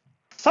there.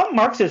 Some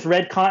Marxists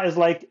read Kant as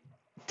like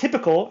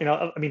typical,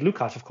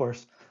 Lukács, of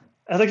course.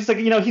 As like, just like,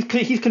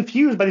 he's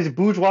confused by these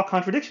bourgeois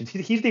contradictions.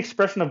 He's the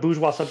expression of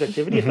bourgeois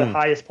subjectivity at the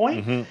highest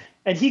point.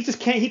 And he just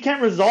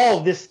can't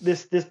resolve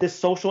this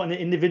social and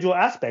individual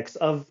aspects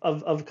of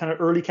kind of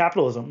early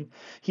capitalism.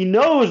 He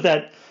knows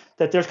that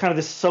there's kind of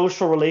this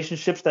social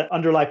relationships that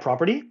underlie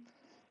property,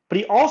 but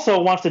he also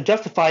wants to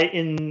justify it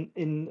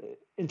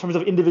in terms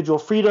of individual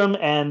freedom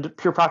and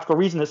pure practical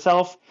reason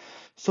itself.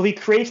 So he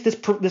creates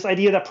this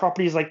idea that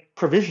property is like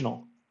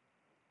provisional.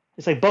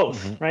 It's like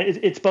both, right?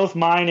 It's both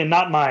mine and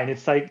not mine.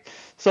 It's like,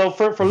 so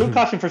for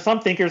Lukács and for some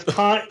thinkers,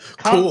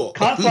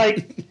 Kant's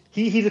like,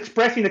 he's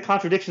expressing the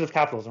contradictions of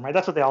capitalism, right?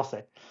 That's what they all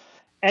say.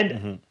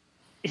 And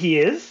he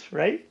is,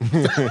 right?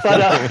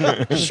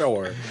 But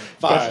sure.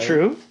 Fine. That's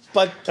true.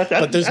 But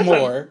there's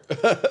more.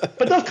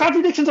 But those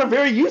contradictions are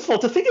very useful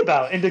to think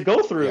about and to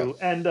go through.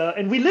 Yeah.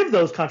 And we live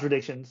those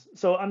contradictions.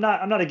 So I'm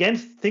not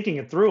against thinking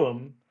it through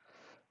them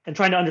and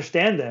trying to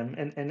understand them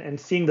and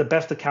seeing the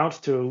best accounts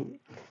to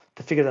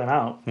figure them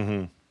out.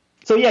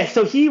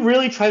 So he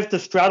really tries to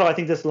straddle, I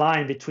think, this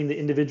line between the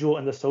individual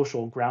and the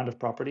social ground of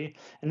property,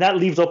 and that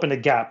leaves open a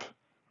gap,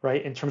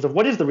 right, in terms of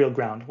what is the real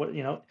ground. What,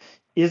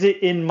 is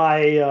it in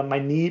my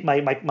need,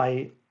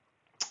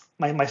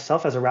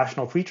 myself as a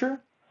rational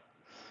creature,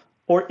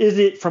 or is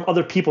it from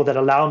other people that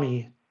allow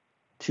me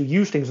to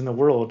use things in the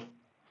world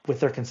with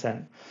their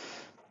consent?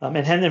 And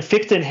then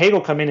Fichte and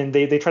Hegel come in and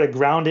they try to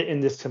ground it in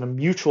this kind of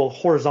mutual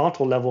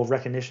horizontal level of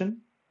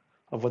recognition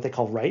of what they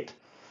call right,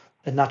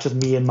 and not just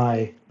me and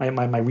my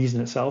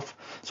reason itself.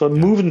 So it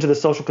moves into the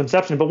social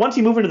conception. But once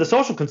you move into the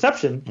social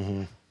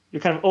conception,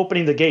 you're kind of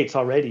opening the gates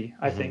already,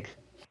 I think,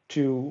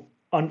 to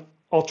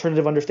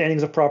alternative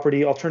understandings of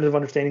property, alternative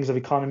understandings of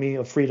economy,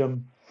 of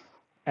freedom,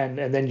 and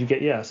then you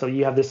get so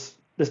you have this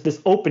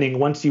opening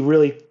once you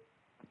really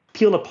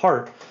peel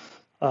apart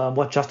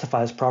what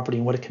justifies property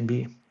and what it can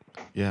be.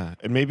 Yeah,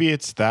 and maybe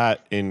it's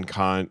that in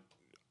Kant,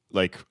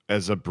 like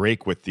as a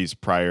break with these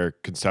prior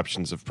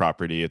conceptions of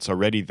property, it's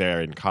already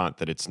there in Kant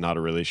that it's not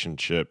a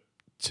relationship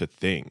to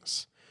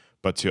things,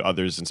 but to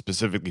others, and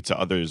specifically to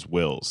others'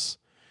 wills,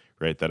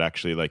 right? That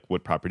actually, like,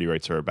 what property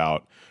rights are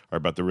about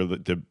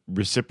the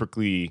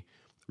reciprocally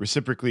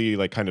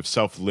like kind of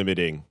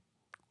self-limiting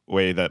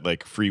way that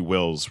like free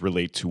wills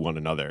relate to one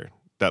another.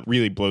 That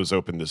really blows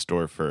open this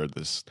door for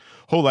this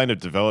whole line of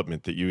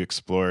development that you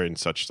explore in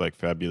such like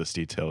fabulous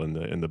detail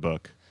in the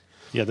book.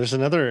 Yeah, there's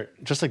another,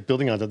 just like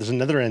building on that, there's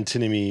another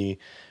antinomy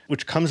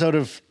which comes out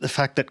of the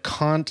fact that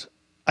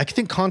I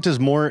think Kant is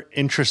more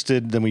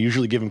interested than we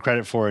usually give him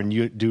credit for, and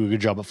you do a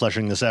good job of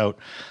fleshing this out,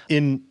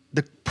 in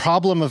the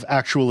problem of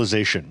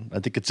actualization. I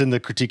think it's in the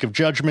Critique of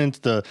Judgment.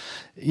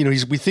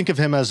 We think of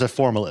him as a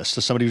formalist,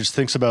 as somebody who just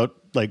thinks about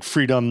like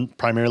freedom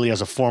primarily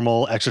as a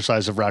formal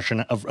exercise of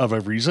of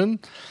a reason,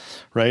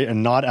 right?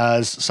 And not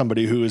as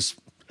somebody who is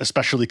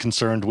especially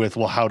concerned with,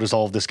 well, how does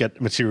all of this get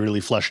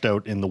materially fleshed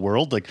out in the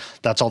world? Like,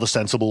 that's all the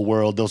sensible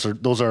world. Those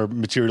are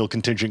material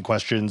contingent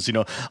questions.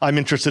 I'm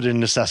interested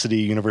in necessity,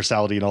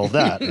 universality, and all of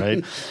that,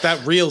 right?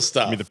 That real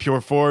stuff. I mean, the pure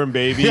form,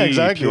 baby. Yeah,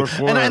 exactly. Pure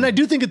form. And I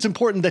do think it's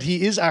important that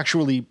he is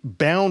actually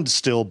bound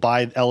still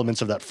by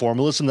elements of that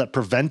formalism that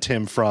prevent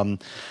him from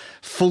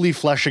fully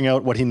fleshing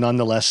out what he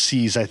nonetheless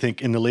sees, I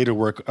think, in the later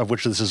work of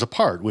which this is a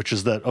part, which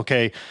is that,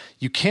 okay,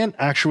 you can't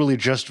actually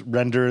just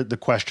render the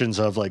questions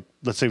of, like,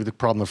 let's say with the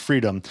problem of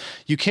freedom,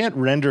 you can't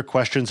render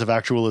questions of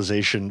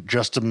actualization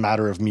just a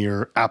matter of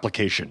mere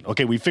application.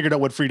 Okay, we figured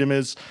out what freedom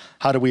is.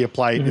 How do we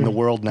apply it in the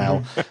world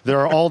now? There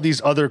are all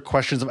these other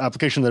questions of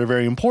application that are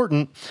very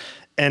important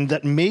and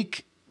that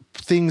make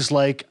things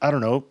like, I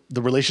don't know,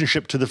 the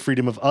relationship to the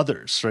freedom of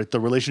others, right? The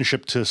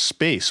relationship to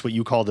space, what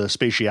you call the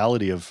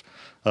spatiality of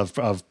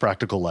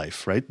practical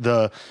life, right?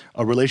 A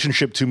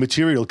relationship to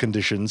material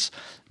conditions,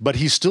 but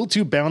he's still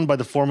too bound by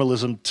the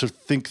formalism to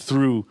think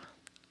through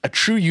a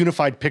true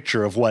unified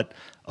picture of what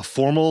a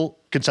formal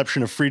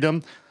conception of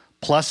freedom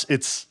plus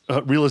its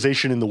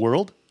realization in the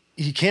world.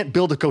 He can't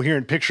build a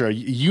coherent picture, a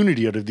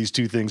unity out of these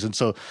two things. And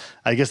so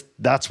I guess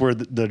that's where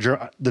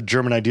the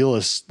German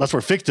idealists, that's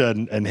where Fichte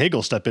and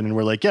Hegel step in, and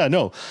we're like, yeah,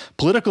 no,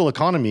 political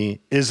economy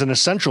is an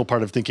essential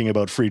part of thinking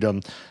about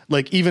freedom.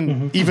 Like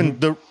even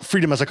the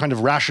freedom as a kind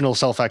of rational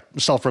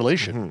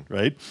self-relation,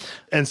 right?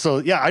 And so,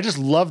 yeah, I just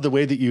love the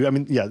way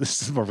that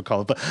this is more of a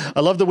comment, but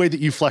I love the way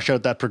that you flesh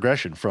out that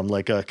progression from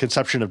like a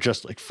conception of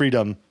just like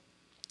freedom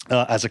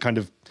as a kind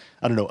of,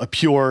 I don't know, a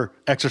pure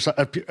exercise,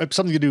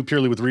 something to do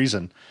purely with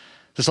reason,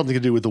 to something to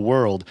do with the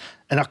world,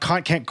 and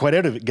I can't quite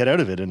get out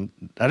of it. And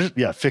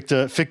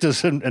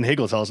Fichte and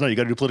Hegel tell us, no, you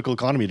got to do political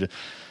economy to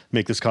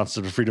make this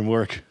concept of freedom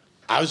work.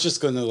 I was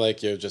just going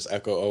to just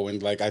echo Owen.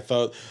 Like, I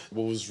thought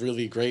what was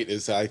really great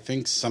is that I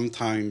think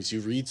sometimes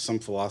you read some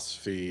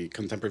philosophy,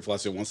 contemporary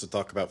philosophy wants to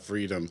talk about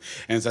freedom,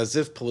 and it's as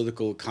if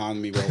political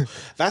economy, well,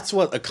 that's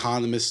what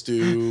economists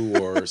do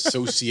or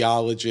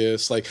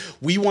sociologists. Like,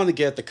 we want to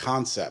get the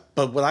concept.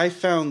 But what I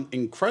found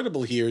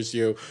incredible here is,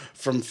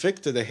 from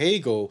Fichte to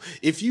Hegel,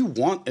 if you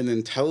want an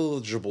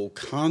intelligible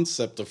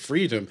concept of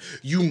freedom,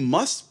 you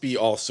must be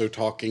also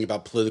talking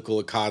about political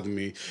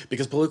economy,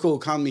 because political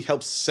economy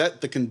helps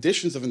set the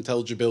conditions of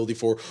intelligibility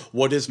for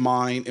what is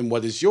mine and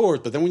what is yours.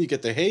 But then when you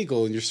get to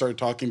Hegel and you start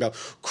talking about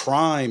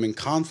crime and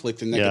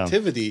conflict and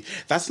negativity,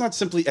 that's not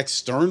simply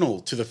external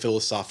to the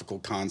philosophical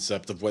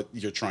concept of what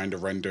you're trying to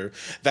render.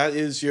 That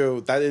is,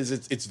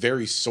 its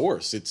very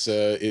source. It's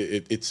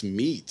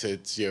meat.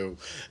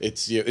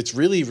 It's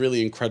really,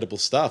 really incredible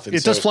stuff. And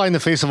it does fly in the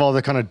face of all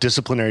the kind of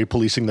disciplinary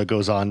policing that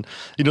goes on.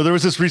 There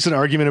was this recent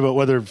argument about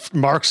whether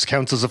Marx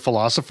counts as a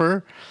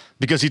philosopher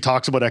because he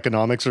talks about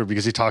economics or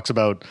because he talks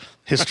about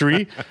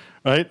history,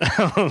 right?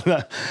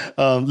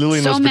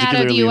 Lillian so was mad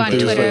at you on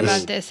Twitter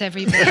about about this,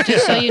 everybody.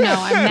 Just so you know,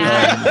 I'm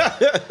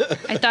mad.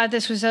 I thought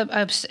this was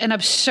an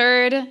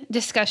absurd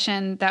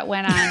discussion that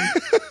went on.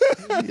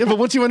 Yeah, but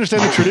once you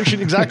understand the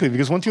tradition, exactly,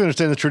 because once you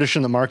understand the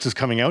tradition that Marx is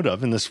coming out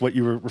of, and this what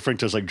you were referring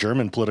to as like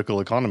German political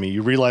economy,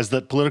 you realize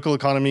that political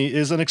economy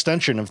is an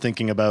extension of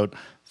thinking about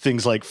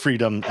things like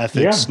freedom,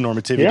 ethics,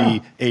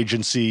 normativity,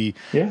 agency.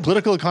 Yeah.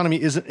 Political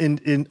economy is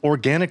in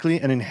organically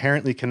and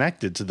inherently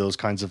connected to those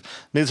kinds of.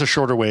 Maybe it's a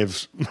shorter way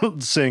of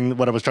saying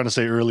what I was trying to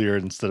say earlier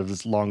instead of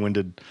this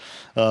long-winded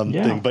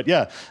thing. But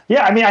yeah.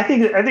 I mean, I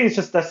think it's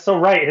just that's so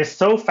right. It is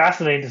so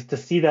fascinating to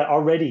see that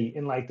already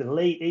in like the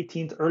late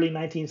 18th, early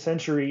 19th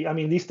century. I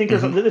mean, these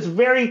thinkers, it's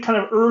very kind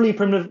of early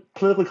primitive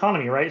political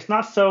economy, right? It's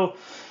not so.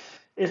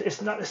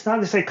 It's not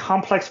the same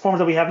complex forms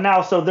that we have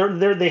now. So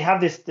they have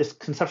this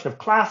conception of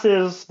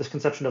classes, this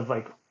conception of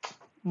like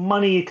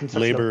money,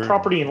 conception labor. Of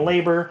property and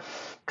labor.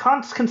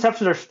 Kant's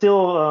conceptions are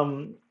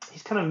still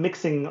he's kind of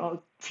mixing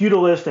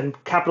feudalist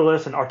and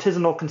capitalist and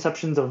artisanal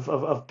conceptions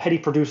of petty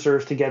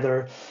producers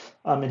together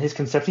in his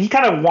conception. He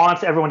kind of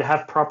wants everyone to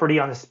have property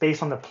on the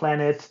space on the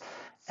planet.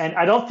 And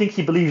I don't think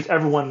he believes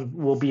everyone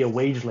will be a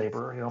wage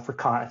laborer, for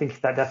Kant. I think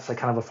that's a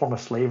kind of a form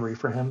of slavery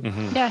for him.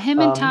 Mm-hmm. Yeah, him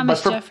and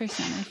Thomas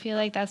Jefferson. I feel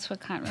like that's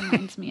what Kant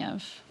reminds me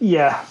of.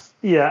 Yeah,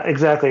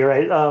 exactly,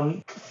 right.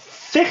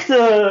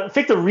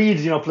 Fichte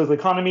reads, political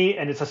economy,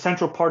 and it's a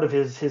central part of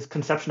his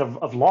conception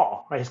of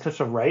law, right? His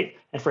conception of right.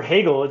 And for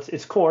Hegel,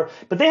 it's core.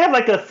 But they have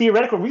like a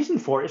theoretical reason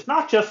for it. It's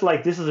not just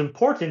like this is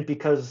important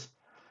because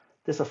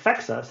this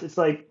affects us. It's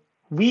like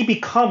we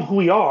become who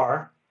we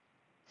are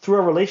through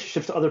our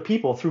relationships to other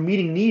people, through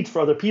meeting needs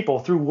for other people,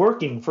 through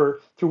working for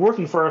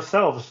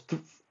ourselves.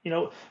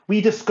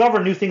 We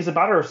discover new things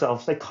about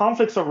ourselves. Like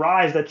conflicts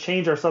arise that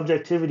change our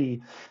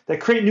subjectivity,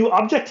 that create new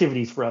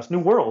objectivities for us, new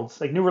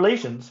worlds, like new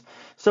relations.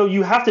 So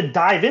you have to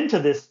dive into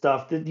this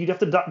stuff. You have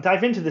to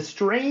dive into this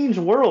strange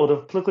world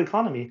of political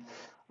economy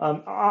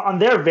on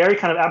their very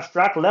kind of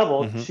abstract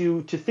level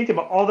to think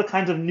about all the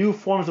kinds of new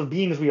forms of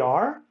beings we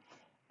are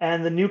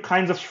and the new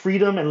kinds of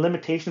freedom and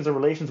limitations and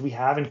relations we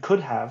have and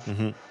could have.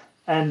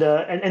 And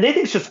they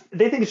think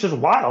it's just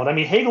wild. I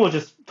mean, Hegel was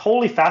just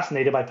totally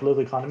fascinated by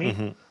political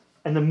economy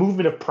and the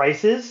movement of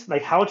prices,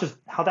 like how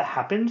that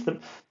happens,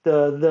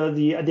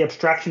 the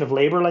abstraction of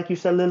labor, like you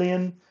said,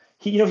 Lillian.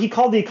 He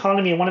called the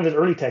economy in one of his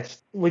early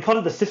texts. We called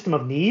it the system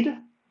of need.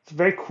 It's a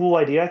very cool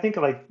idea, I think,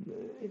 like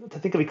to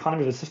think of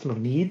economy as a system of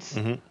needs,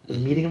 a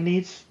meeting of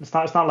needs. It's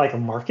not like a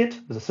market.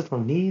 It's a system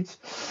of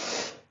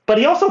needs. But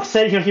he also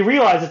said, he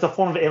realized it's a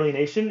form of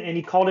alienation, and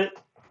he called it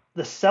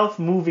the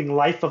self-moving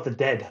life of the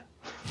dead.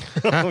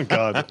 Oh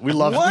God, we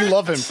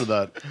love him for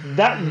that.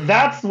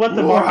 That's what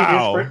the market is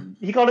for.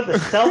 He called it the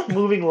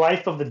self-moving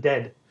life of the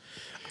dead.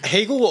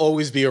 Hegel will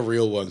always be a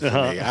real one for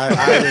me.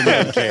 I don't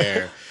even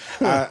care.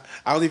 I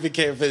don't even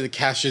care if it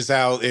cashes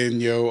out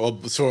in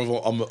sort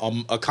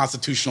of a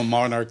constitutional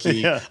monarchy.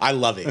 Yeah. I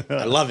love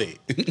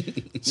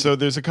it. So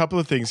there's a couple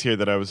of things here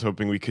that I was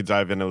hoping we could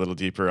dive in a little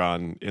deeper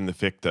on in the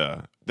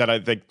Fichte that I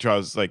think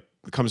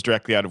comes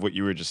directly out of what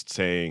you were just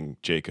saying,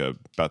 Jacob,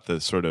 about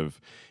the sort of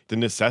the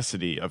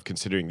necessity of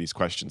considering these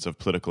questions of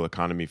political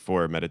economy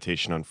for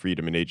meditation on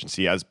freedom and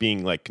agency as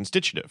being like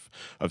constitutive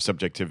of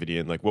subjectivity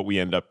and like what we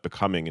end up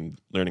becoming and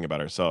learning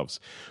about ourselves.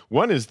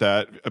 One is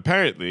that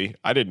apparently,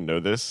 I didn't know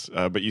this,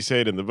 but you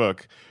say it in the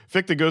book,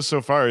 Fichte goes so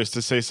far as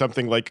to say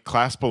something like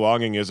class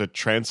belonging is a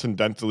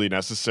transcendently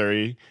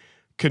necessary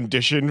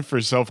condition for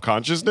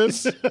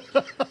self-consciousness.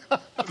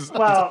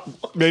 Well,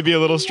 maybe a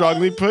little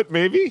strongly put,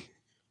 maybe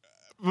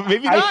not.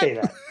 I say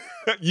that.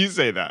 You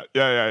say that.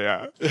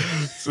 Yeah.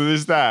 So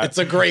there's that. It's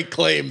a great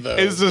claim, though.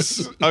 It's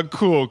just a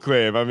cool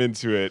claim. I'm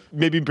into it.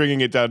 Maybe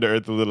bringing it down to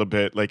earth a little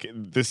bit. Like,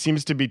 this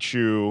seems to be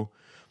true,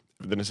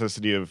 the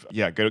necessity of,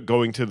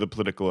 going to the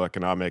political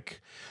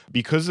economic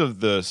because of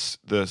the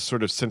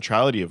sort of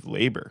centrality of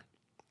labor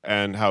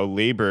and how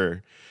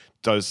labor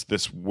does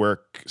this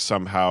work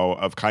somehow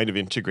of kind of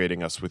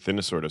integrating us within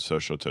a sort of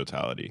social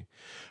totality.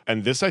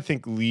 And this, I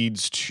think,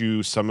 leads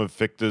to some of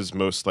Fichte's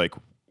most, like,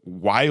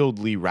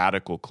 wildly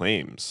radical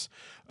claims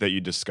that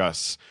you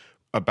discuss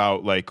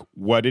about like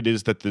what it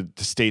is that the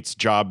state's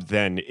job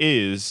then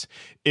is,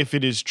 if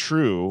it is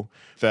true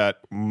that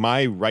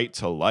my right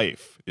to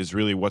life is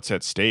really what's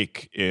at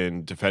stake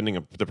in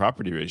defending the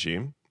property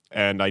regime,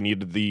 and I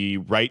need the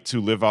right to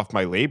live off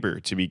my labor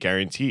to be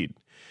guaranteed.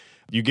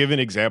 You give an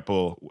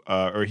example,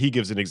 or he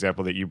gives an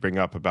example that you bring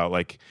up about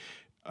like,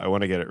 I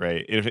want to get it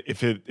right.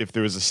 If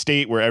there was a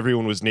state where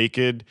everyone was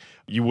naked,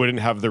 you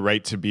wouldn't have the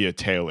right to be a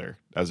tailor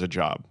as a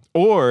job.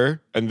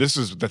 Or, and this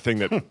is the thing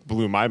that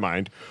blew my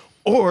mind,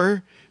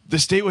 or the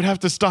state would have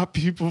to stop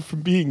people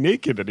from being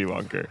naked any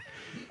longer.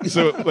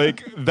 So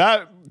like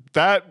that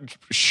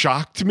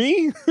shocked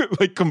me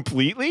like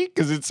completely,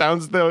 because it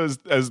sounds though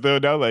as though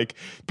now like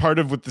part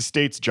of what the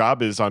state's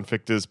job is on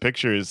Fichte's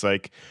picture is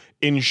like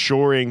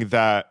ensuring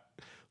that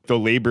the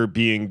labor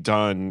being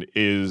done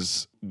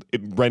it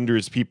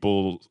renders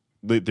people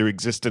their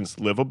existence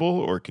livable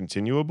or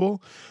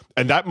continuable.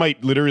 And that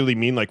might literally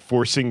mean like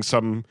forcing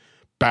some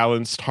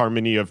balanced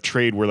harmony of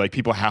trade where like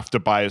people have to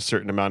buy a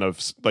certain amount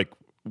of like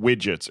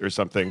widgets or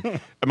something.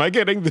 Am I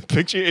getting the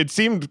picture? It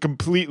seemed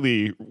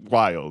completely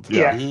wild.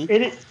 Yeah,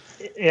 it is.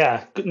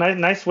 Yeah,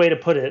 nice way to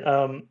put it.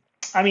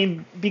 I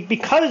mean,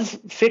 because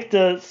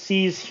Fichte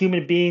sees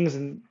human beings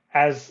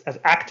as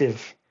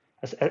active,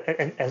 as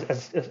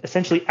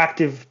essentially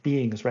active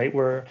beings, right?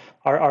 Where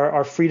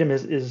our freedom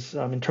is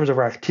in terms of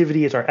our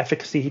activity, is our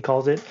efficacy, he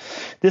calls it.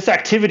 This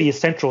activity is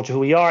central to who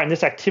we are, and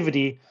this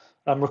activity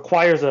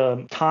requires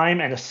a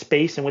time and a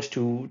space in which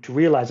to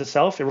realize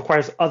itself. It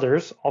requires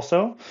others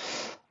also.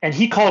 And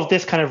he calls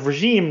this kind of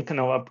regime,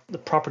 the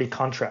property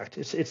contract.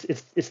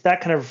 It's that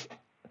kind of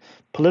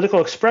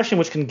political expression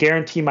which can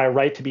guarantee my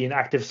right to be an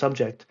active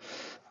subject.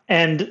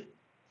 And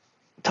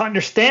to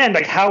understand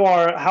like how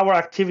our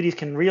activities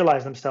can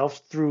realize themselves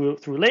through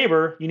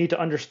labor, you need to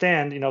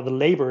understand, the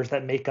labors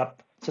that make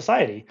up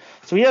society.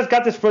 So he has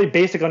got this really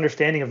basic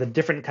understanding of the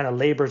different kind of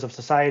labors of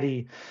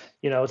society.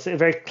 It's a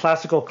very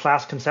classical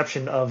class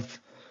conception of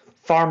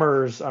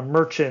farmers,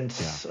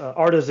 merchants,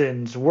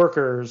 artisans,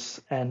 workers,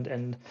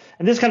 and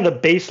this is kind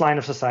of the baseline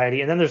of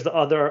society. And then there's the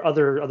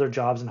other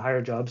jobs and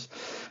higher jobs.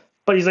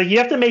 But he's like, you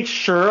have to make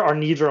sure our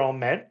needs are all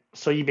met.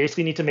 So you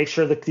basically need to make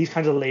sure that these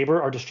kinds of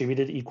labor are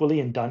distributed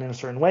equally and done in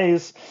certain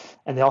ways,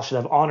 and they all should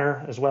have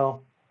honor as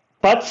well.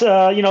 But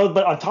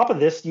but on top of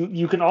this,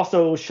 you can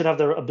also should have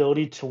the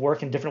ability to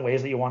work in different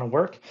ways that you want to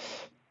work.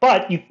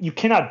 But you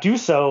cannot do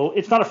so.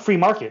 It's not a free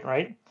market,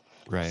 right?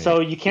 Right. So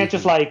you can't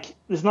just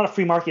it's not a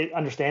free market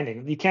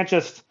understanding. You can't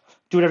just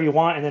do whatever you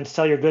want and then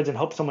sell your goods and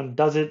hope someone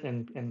does it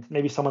and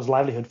maybe someone's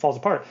livelihood falls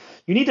apart.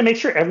 You need to make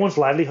sure everyone's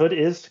livelihood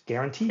is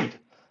guaranteed,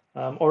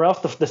 or else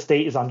the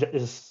state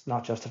is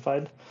not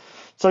justified.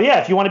 So yeah,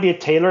 if you want to be a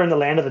tailor in the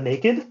land of the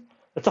naked,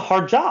 it's a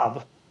hard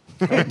job.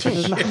 Right?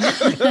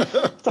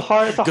 It's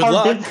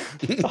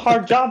a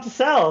hard job to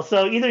sell.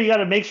 So either you got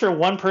to make sure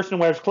one person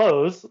wears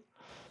clothes,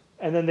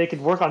 and then they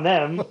could work on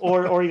them,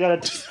 or you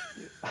got to.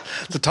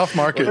 It's a tough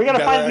market. You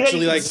gotta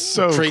actually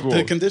create cool.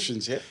 the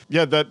conditions.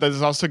 Yeah.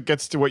 That also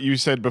gets to what you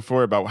said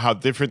before about how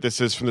different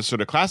this is from the sort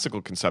of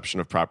classical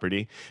conception of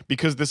property,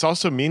 because this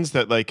also means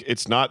that like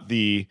it's not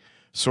the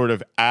sort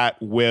of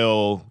at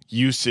will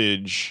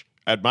usage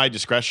at my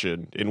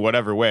discretion in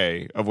whatever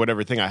way of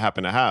whatever thing I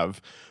happen to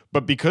have,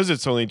 but because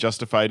it's only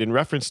justified in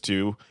reference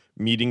to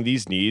meeting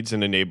these needs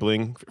and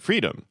enabling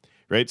freedom,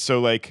 right?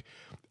 So like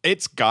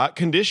it's got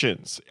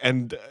conditions,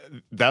 and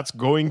that's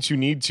going to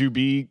need to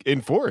be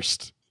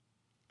enforced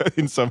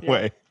in some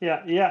way.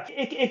 Yeah.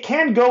 It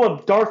can go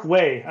a dark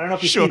way. I don't know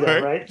if you see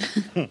that, right?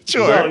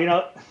 Sure.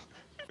 So,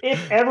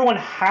 if everyone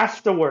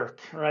has to work,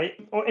 right?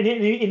 And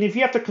if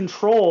you have to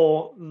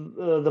control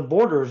the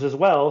borders as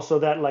well so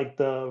that like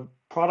the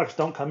products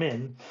don't come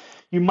in,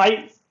 you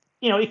might,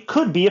 it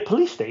could be a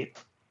police state.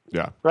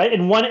 Yeah. Right?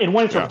 In one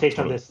interpretation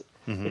totally. of this.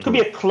 Mm-hmm. It could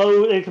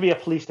be a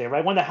police state,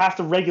 right? One that has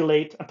to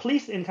regulate, a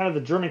police in kind of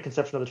the German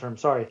conception of the term,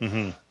 sorry.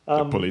 Mm-hmm.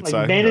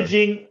 Like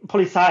managing,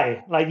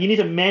 Polizei, like you need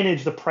to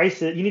manage the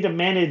prices, you need to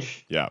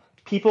manage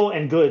people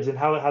and goods and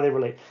how they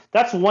relate.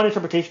 That's one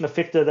interpretation of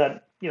Fichte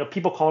that,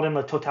 people called him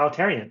a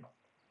totalitarian.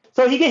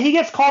 So he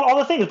gets called all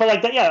the things, but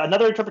like that,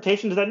 another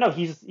interpretation is that no,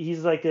 he's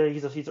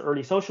an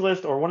early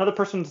socialist, or one other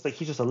person's like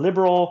he's just a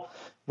liberal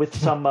with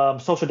some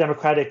social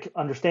democratic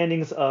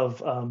understandings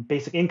of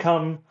basic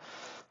income.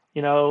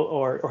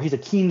 Or he's a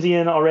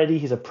Keynesian already.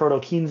 He's a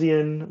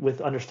proto-Keynesian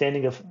with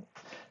understanding of.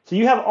 So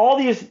you have all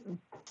these.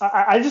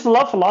 I just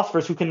love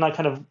philosophers who can like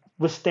kind of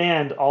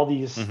withstand all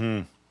these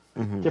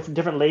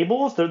different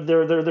labels.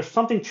 There's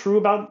something true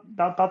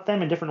about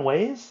them in different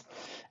ways,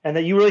 and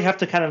that you really have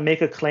to kind of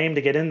make a claim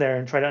to get in there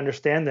and try to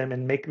understand them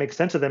and make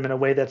sense of them in a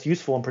way that's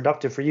useful and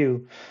productive for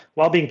you,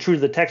 while being true to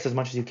the text as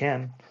much as you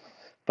can.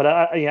 But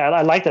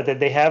I like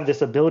that they have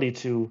this ability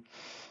to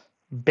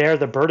bear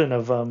the burden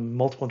of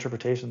multiple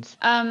interpretations.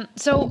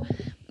 So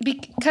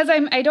because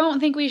I don't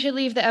think we should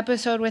leave the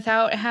episode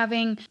without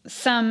having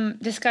some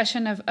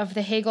discussion of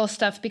the Hegel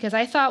stuff, because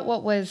I thought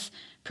what was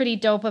pretty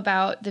dope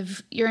about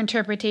your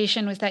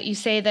interpretation was that you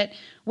say that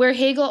where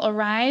Hegel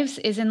arrives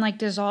is in like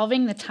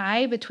dissolving the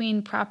tie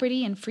between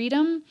property and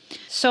freedom.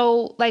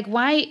 So like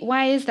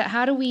why is that?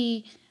 How do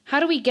we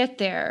get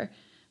there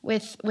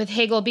with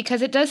Hegel?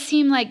 Because it does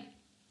seem like,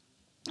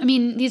 I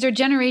mean, these are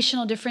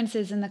generational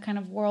differences in the kind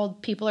of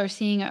world people are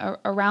seeing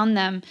around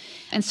them.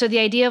 And so the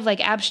idea of like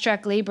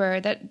abstract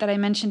labor that I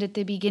mentioned at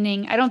the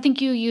beginning, I don't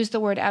think you used the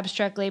word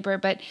abstract labor,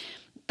 but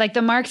like the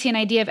Marxian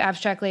idea of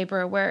abstract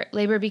labor, where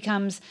labor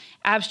becomes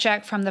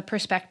abstract from the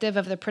perspective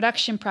of the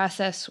production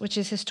process, which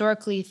is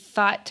historically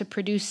thought to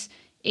produce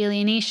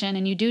alienation.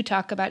 And you do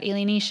talk about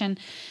alienation.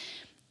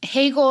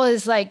 Hegel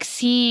is like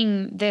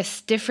seeing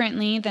this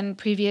differently than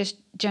previous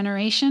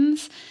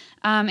generations.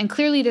 And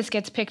clearly this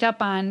gets picked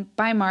up on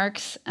by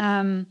Marx.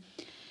 But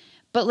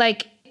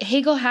like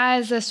Hegel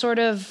has a sort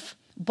of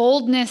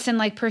boldness in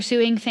like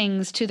pursuing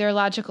things to their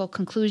logical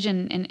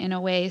conclusion in a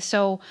way.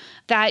 So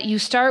that you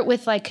start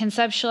with like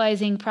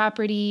conceptualizing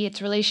property,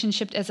 its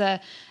relationship as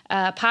a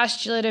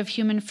postulate of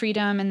human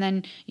freedom. And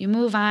then you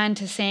move on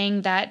to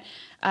saying that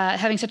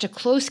having such a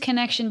close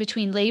connection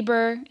between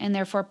labor and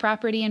therefore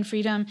property and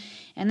freedom.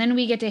 And then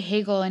we get to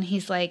Hegel and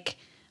he's like,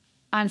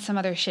 on some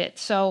other shit.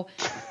 So,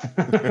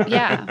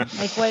 yeah,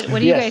 like what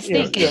do you guys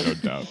think? No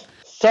doubt.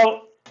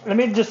 So let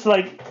me just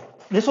like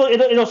this will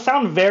it'll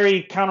sound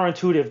very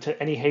counterintuitive to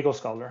any Hegel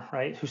scholar,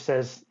 right? Who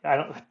says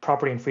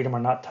property and freedom are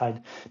not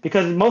tied,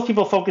 because most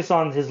people focus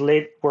on his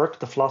late work,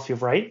 The Philosophy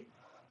of Right,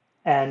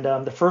 and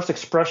the first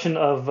expression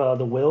of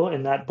the will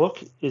in that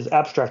book is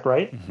abstract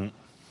right, and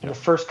the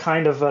first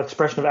kind of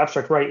expression of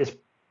abstract right is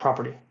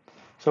property.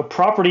 So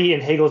property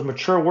in Hegel's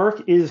mature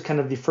work is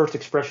kind of the first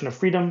expression of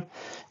freedom.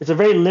 It's a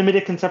very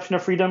limited conception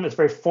of freedom. It's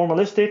very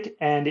formalistic,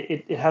 and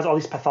it has all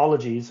these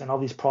pathologies and all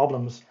these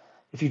problems.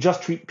 If you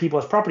just treat people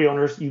as property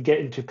owners, you get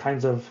into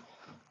kinds of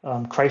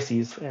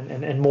crises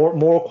and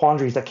moral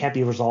quandaries that can't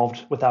be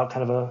resolved without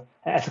kind of an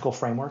ethical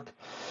framework.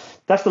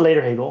 That's the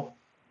later Hegel.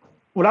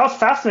 What I was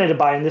fascinated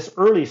by in this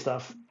early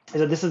stuff is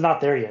that this is not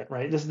there yet,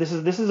 right? This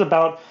is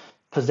about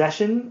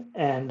possession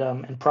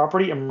and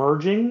property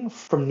emerging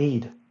from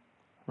need.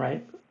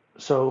 Right?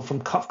 So from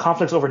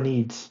conflicts over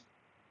needs.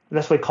 And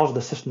that's what he calls it,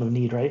 the system of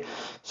need, right?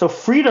 So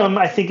freedom,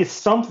 I think, is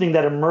something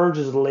that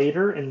emerges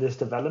later in this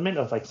development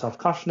of like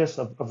self-consciousness,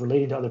 of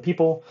relating to other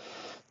people,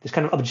 this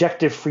kind of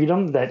objective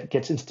freedom that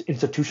gets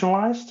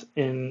institutionalized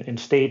in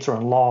states or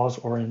in laws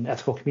or in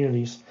ethical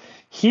communities.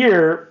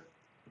 Here,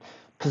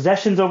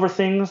 possessions over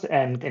things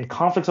and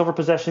conflicts over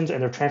possessions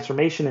and their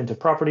transformation into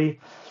property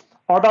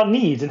are about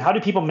needs. And how do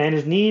people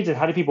manage needs, and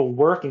how do people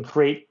work and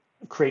create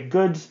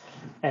goods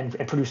and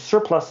produce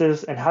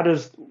surpluses, and how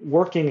does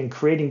working and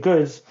creating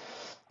goods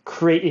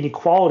create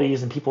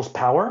inequalities in people's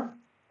power?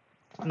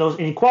 And those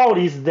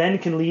inequalities then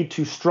can lead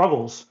to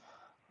struggles,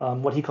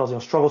 what he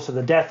calls struggles to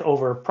the death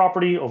over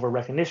property, over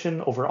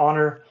recognition, over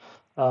honor,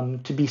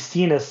 to be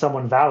seen as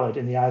someone valid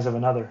in the eyes of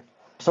another.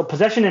 So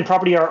possession and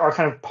property are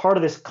kind of part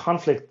of this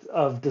conflict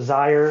of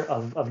desire,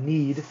 of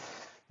need,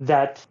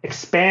 that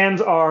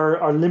expands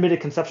our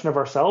limited conception of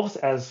ourselves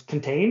as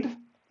contained.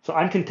 So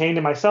I'm contained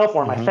in myself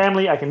or my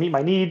family. I can meet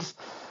my needs.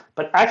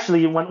 But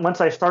actually, once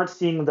I start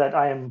seeing that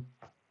I am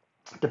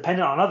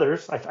dependent on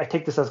others, I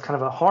take this as kind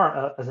of a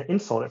harm, as an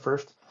insult at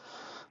first,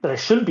 that I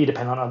shouldn't be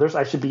dependent on others.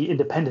 I should be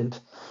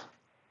independent.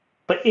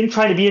 But in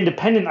trying to be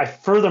independent, I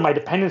further my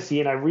dependency,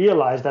 and I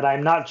realize that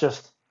I'm not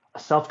just a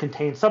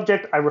self-contained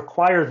subject. I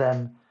require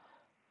them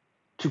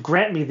to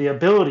grant me the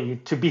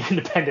ability to be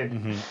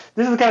independent.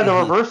 This is kind of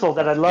the reversal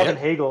that I love in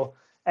Hegel.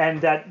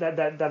 And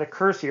that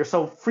occurs here.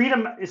 So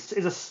freedom is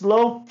a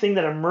slow thing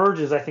that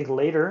emerges, I think,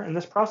 later in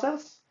this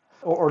process,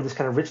 or this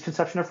kind of rich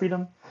conception of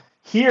freedom.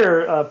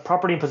 Here,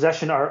 property and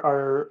possession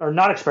are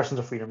not expressions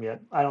of freedom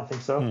yet. I don't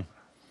think so.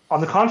 On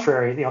the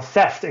contrary,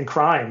 theft and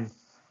crime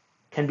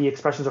can be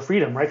expressions of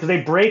freedom, right? Because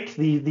they break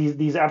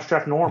these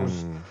abstract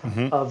norms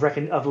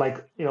of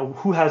like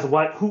who has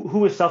what,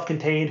 who is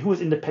self-contained, who is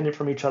independent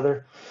from each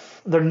other.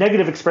 They're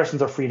negative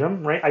expressions of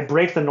freedom, right? I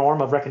break the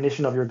norm of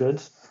recognition of your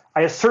goods.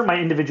 I assert my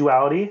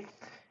individuality.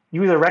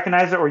 You either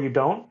recognize it or you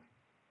don't,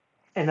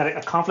 and that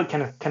a conflict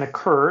can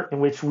occur in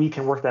which we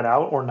can work that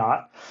out or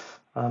not,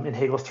 in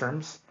Hegel's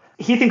terms.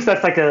 He thinks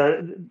that's like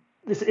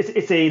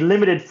it's a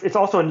limited. It's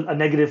also a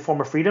negative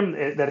form of freedom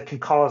that it can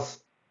cause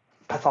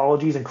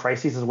pathologies and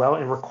crises as well,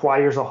 and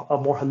requires a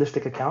more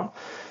holistic account.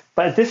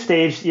 But at this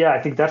stage, I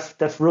think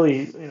that's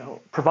really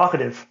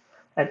provocative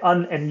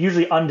and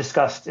usually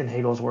undiscussed in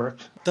Hegel's work.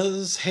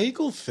 Does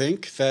Hegel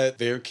think that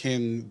there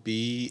can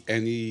be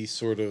any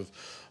sort of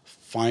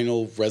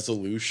final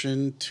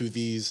resolution to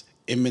these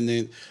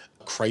imminent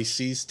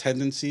crises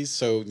tendencies.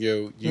 So,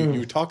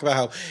 you talk about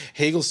how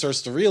Hegel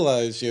starts to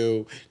realize,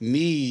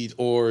 need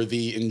or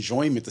the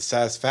enjoyment, the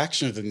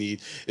satisfaction of the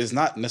need is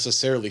not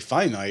necessarily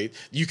finite.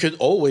 You could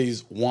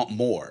always want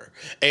more.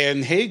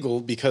 And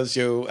Hegel, because,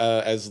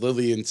 as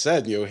Lillian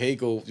said,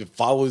 Hegel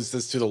follows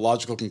this to the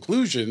logical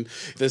conclusion.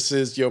 This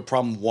is,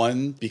 problem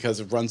one, because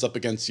it runs up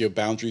against,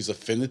 boundaries of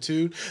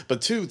finitude.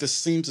 But two, this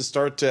seems to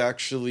start to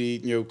actually,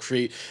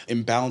 create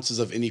imbalances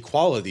of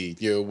inequality,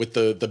 with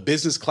the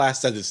business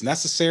class that is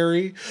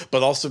necessary,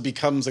 but also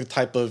becomes a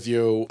type of,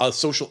 a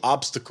social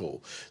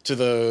obstacle to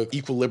the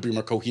equilibrium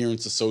or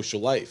coherence of social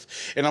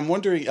life. And I'm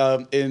wondering,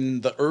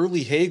 in the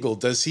early Hegel,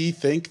 does he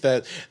think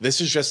that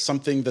this is just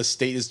something the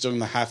state is going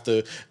to have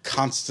to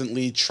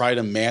constantly try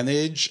to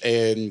manage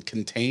and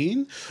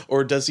contain?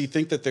 Or does he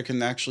think that there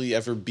can actually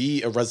ever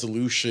be a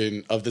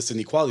resolution of this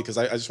inequality? Because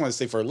I just want to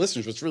say for our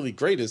listeners, what's really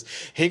great is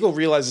Hegel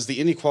realizes the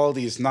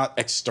inequality is not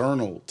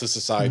external to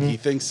society. He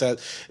thinks that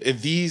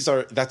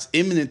that's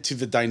imminent to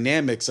the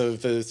dynamics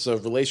of this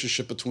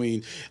relationship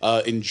between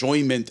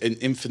enjoyment and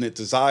infinite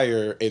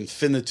desire and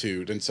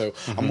finitude. And so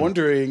I'm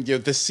wondering,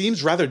 this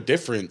seems rather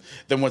different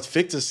than what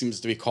Fichte seems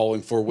to be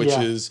calling for, which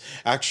is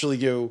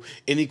actually,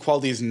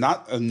 inequality is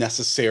not a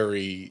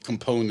necessary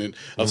component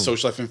of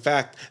social life. In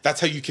fact,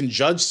 that's how you can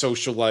judge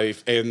social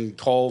life and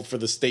call for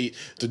the state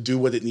to do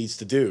what it needs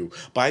to do.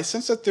 But I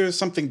sense that there's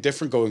something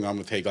different going on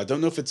with Hegel. I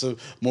don't know if it's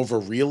more of a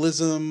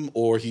realism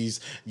or he's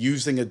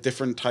using a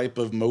different type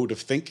of mode of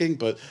thinking,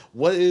 but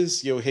what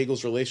is,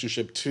 Hegel's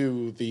relationship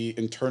to the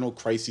internal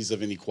crises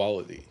of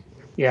inequality?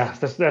 Yeah,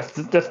 that's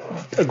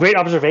a great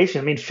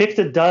observation. I mean,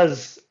 Fichte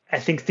does, I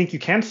think you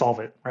can solve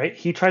it, right?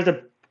 He tries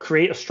to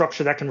create a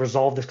structure that can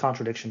resolve this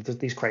contradiction,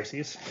 these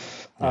crises,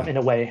 in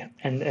a way,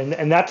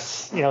 and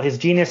that's his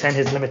genius and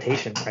his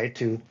limitation, right?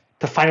 To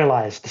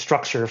finalize the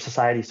structure of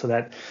society so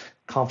that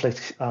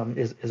conflict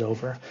is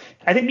over.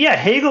 I think,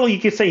 Hegel, you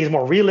could say he's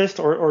more realist,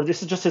 or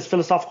this is just his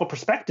philosophical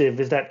perspective,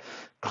 is that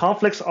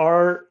conflicts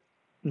are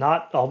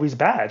not always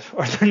bad,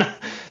 or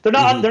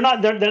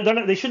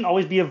they shouldn't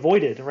always be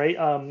avoided,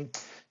 right?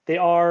 They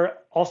are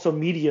also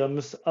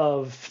mediums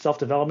of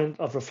self-development,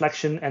 of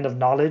reflection, and of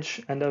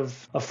knowledge, and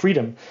of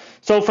freedom.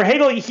 So for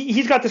Hegel,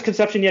 he's got this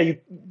conception,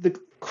 the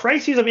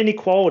crises of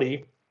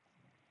inequality,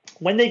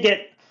 when they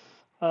get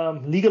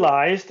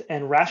legalized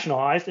and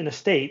rationalized in a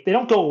state, they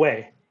don't go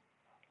away,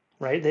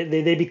 right?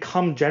 They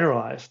become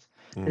generalized.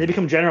 And they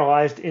become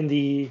generalized in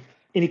the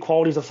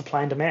inequalities of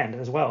supply and demand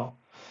as well.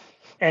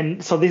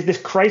 And so this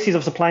crisis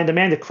of supply and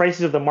demand, the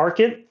crisis of the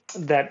market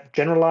that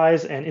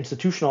generalize and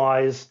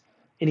institutionalize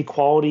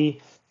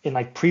inequality in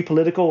like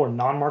pre-political or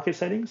non-market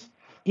settings.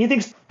 He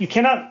thinks you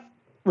cannot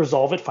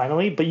resolve it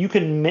finally, but you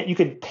can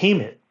tame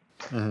it.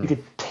 You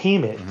could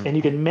tame it, and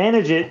you can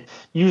manage it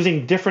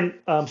using different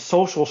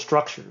social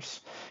structures.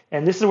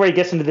 And this is where he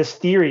gets into this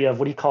theory of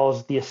what he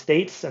calls the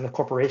estates and the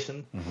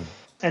corporation.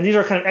 And these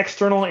are kind of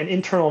external and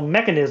internal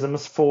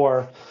mechanisms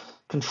for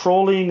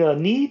controlling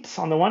needs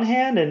on the one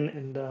hand,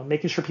 and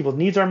making sure people's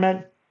needs are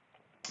met,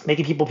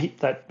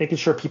 making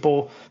sure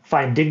people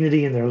find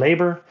dignity in their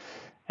labor,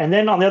 and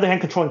then on the other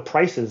hand, controlling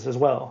prices as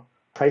well,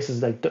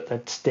 prices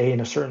that stay in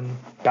a certain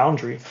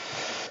boundary.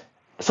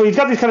 So he's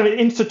got these kind of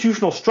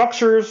institutional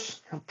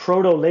structures,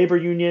 proto-labor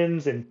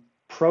unions and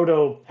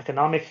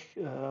proto-economic,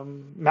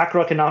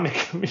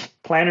 macroeconomic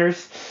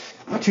planners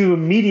to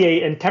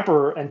mediate and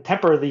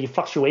temper the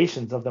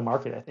fluctuations of the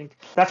market, I think.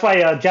 That's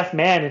why Jeff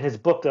Mann, in his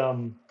book,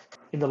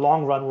 In the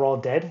Long Run, We're All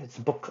Dead, it's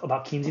a book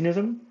about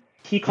Keynesianism,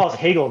 he calls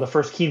Hegel the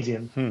first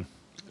Keynesian.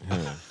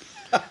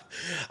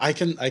 I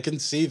can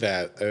see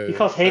that. He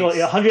calls Hegel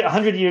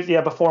 100 years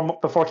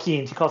before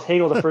Keynes. He calls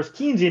Hegel the first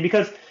Keynesian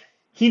because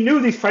he knew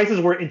these prices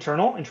were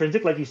internal,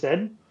 intrinsic, like you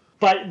said,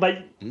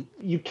 but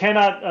you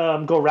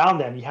cannot go around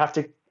them. You have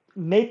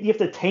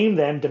to tame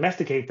them,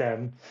 domesticate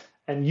them,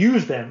 and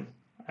use them,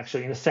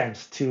 actually, in a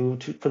sense,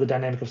 for the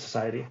dynamic of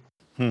society.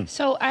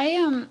 So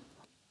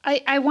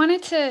I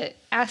wanted to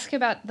ask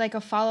about like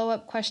a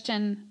follow-up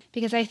question,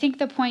 because I think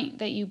the point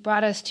that you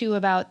brought us to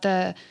about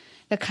the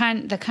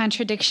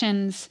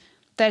contradictions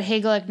that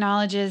Hegel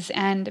acknowledges,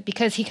 and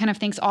because he kind of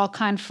thinks all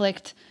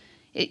conflict,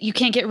 you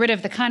can't get rid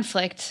of the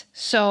conflict,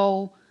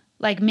 so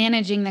like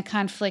managing the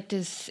conflict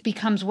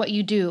becomes what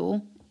you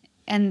do,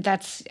 and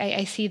that's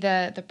I see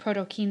the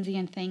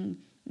proto-Keynesian thing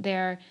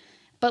there.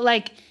 But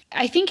like,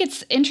 I think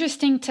it's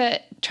interesting to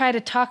try to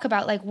talk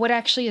about like what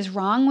actually is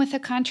wrong with a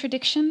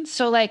contradiction.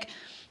 So like,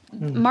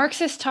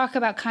 Marxists talk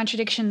about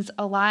contradictions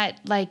a lot,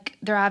 like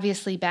they're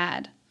obviously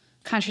bad.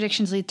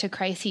 Contradictions lead to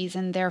crises,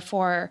 and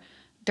therefore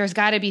there's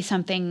got to be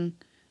something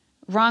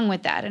wrong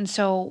with that. And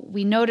so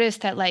we notice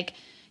that, like,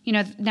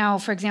 now,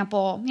 for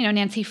example,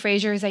 Nancy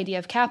Fraser's idea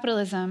of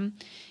capitalism,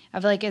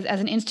 of like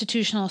as an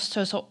institutional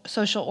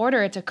social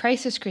order, it's a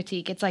crisis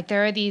critique. It's like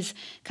there are these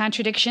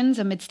contradictions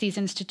amidst these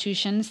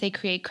institutions. They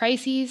create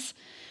crises.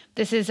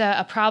 This is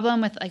a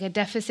problem with like a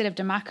deficit of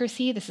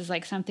democracy. This is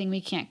like something we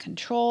can't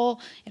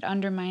control. It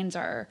undermines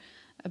our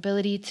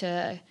ability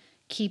to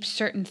keep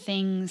certain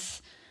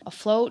things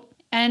afloat.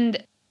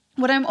 And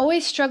what I'm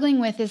always struggling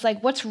with is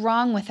like, what's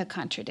wrong with a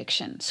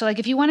contradiction? So like,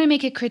 if you want to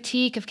make a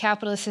critique of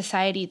capitalist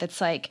society that's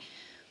like,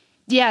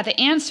 yeah, the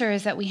answer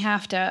is that we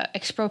have to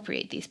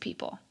expropriate these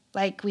people.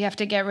 Like we have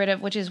to get rid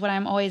of, which is what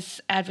I'm always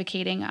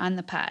advocating on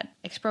the pad,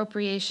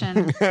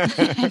 expropriation.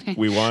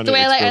 We want the to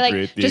way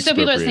expropriate the just so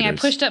people are listening, I expropriators.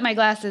 pushed up my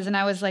glasses and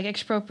I was like,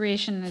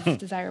 expropriation is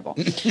desirable.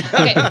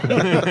 Okay.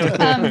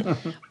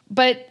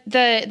 But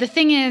the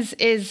thing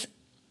is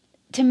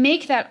to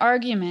make that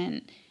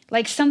argument,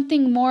 like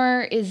something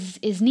more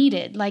is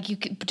needed. Like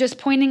just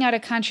pointing out a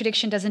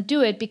contradiction doesn't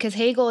do it, because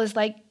Hegel is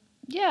like,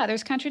 yeah,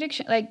 there's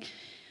contradiction. Like,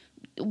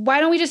 why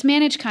don't we just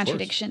manage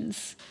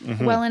contradictions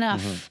well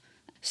enough?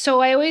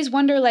 So I always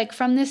wonder, like,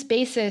 from this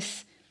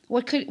basis,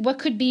 what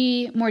could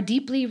be more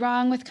deeply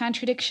wrong with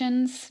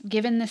contradictions,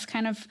 given this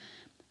kind of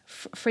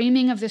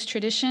framing of this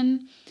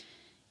tradition?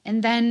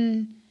 And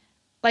then,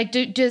 like,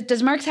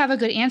 does Marx have a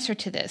good answer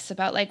to this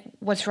about, like,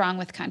 what's wrong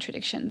with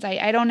contradictions?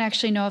 I don't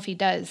actually know if he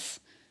does.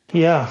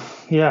 Yeah,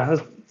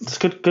 it's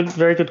good,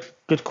 very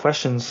good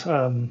questions.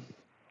 I'm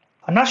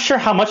not sure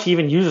how much he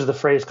even uses the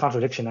phrase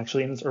contradiction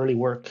actually in his early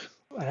work.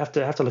 I have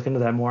to look into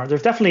that more.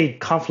 There's definitely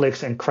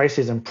conflicts and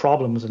crises and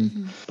problems,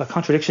 but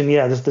contradiction,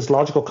 yeah, this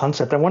logical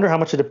concept. I wonder how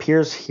much it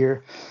appears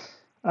here.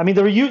 I mean,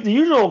 the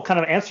usual kind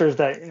of answer is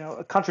that, you know,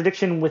 a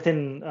contradiction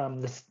within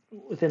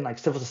like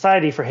civil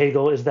society for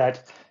Hegel is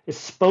that it's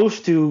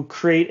supposed to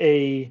create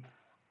a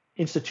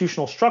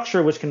institutional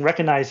structure which can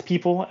recognize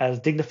people as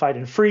dignified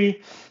and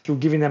free through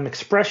giving them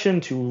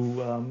expression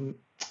to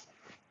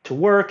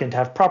work and to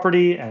have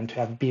property and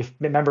to be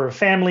a member of a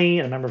family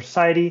and a member of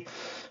society.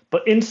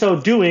 But in so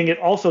doing, it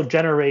also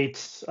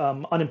generates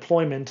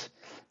unemployment,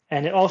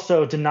 and it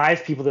also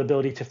denies people the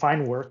ability to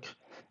find work,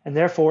 and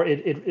therefore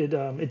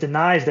it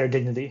denies their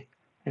dignity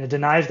and it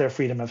denies their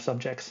freedom as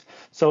subjects.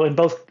 So in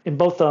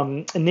both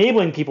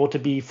enabling people to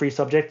be free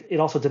subject,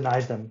 it also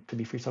denies them to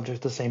be free subjects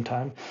at the same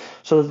time.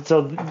 So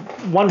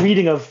one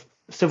reading of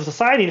civil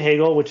society in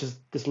Hegel, which is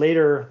this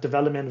later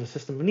development of the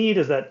system of need,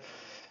 is that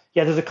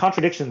there's a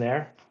contradiction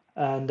there,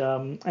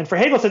 and for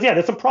Hegel says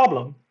that's a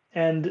problem.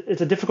 And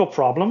it's a difficult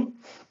problem.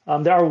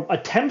 There are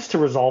attempts to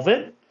resolve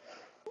it,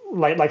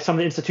 like some of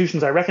the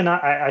institutions I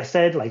recognize. I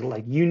said like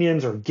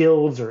unions or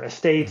guilds or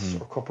estates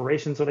or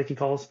corporations, what he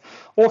calls,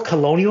 or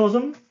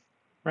colonialism,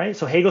 right?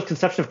 So Hegel's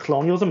conception of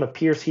colonialism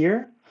appears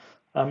here,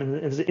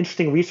 and there's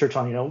interesting research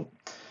on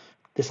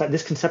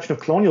this conception of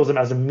colonialism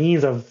as a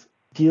means of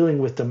dealing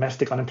with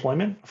domestic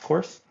unemployment. Of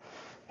course,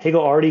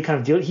 Hegel already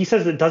kind of he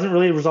says it doesn't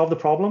really resolve the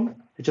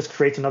problem; it just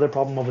creates another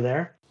problem over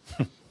there.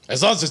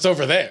 As long as it's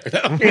over there.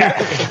 Yeah,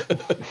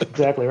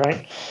 exactly,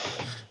 right?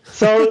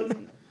 So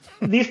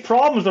these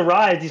problems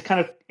arise, these kind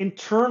of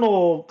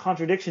internal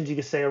contradictions, you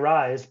could say,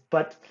 arise,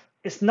 but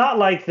it's not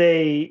like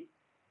they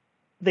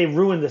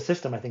ruin the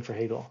system, I think, for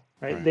Hegel,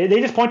 right? They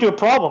just point to a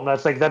problem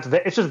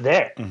it's just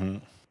there,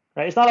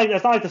 right? It's not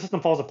like the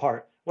system falls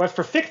apart. Whereas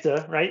for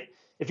Fichte, right,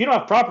 if you don't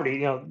have property,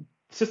 the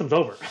system's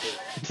over.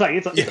 It's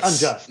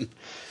unjust.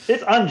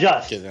 It's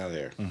unjust. Get out of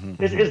there.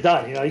 It's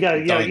done. You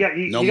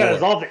gotta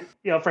resolve it.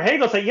 For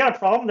Hegel, you got a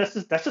problem.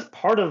 That's just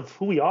part of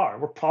who we are.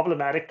 We're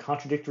problematic,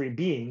 contradictory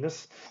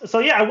beings.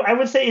 So I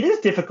would say it is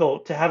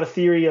difficult to have a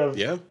theory of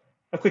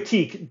a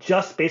critique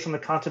just based on the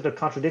concept of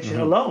contradiction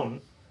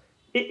alone.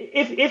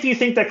 If you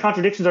think that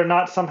contradictions are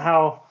not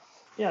somehow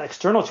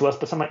external to us,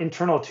 but somehow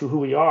internal to who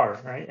we are,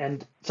 right?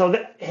 And so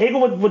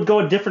Hegel would go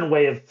a different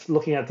way of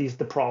looking at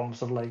the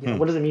problems of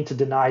what does it mean to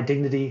deny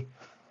dignity?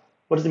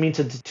 What does it mean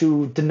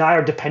to deny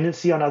our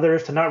dependency on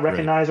others, to not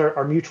recognize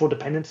our mutual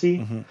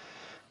dependency?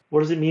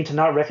 What does it mean to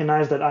not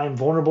recognize that I am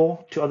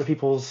vulnerable to other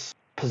people's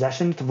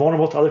possessions,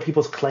 vulnerable to other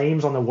people's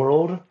claims on the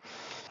world?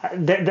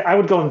 I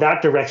would go in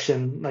that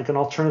direction, like an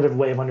alternative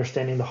way of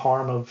understanding the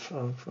harm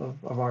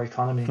of our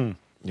economy.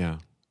 Yeah.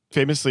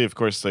 Famously, of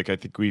course, I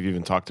think we've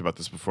even talked about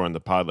this before on the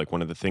pod,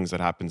 one of the things that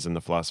happens in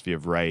the philosophy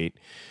of right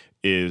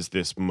is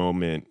this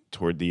moment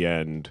toward the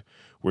end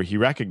where he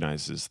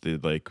recognizes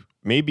the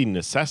maybe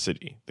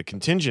necessity, the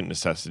contingent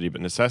necessity,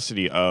 but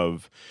necessity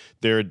of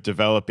their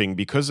developing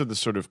because of the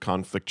sort of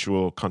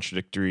conflictual,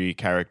 contradictory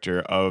character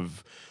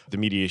of the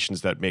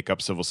mediations that make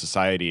up civil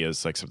society as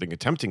something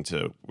attempting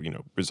to,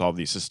 resolve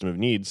the system of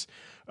needs.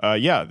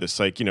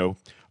 This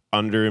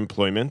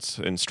underemployment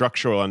and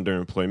structural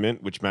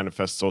underemployment, which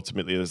manifests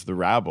ultimately as the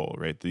rabble,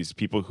 right? These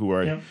people who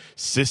are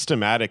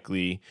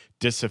systematically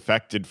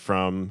disaffected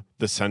from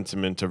the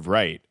sentiment of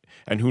right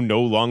and who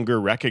no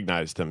longer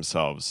recognize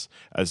themselves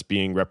as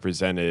being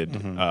represented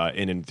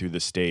in and through the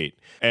state.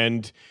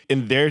 And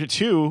in there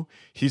too,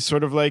 he's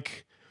sort of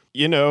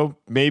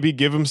maybe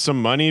give them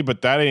some money,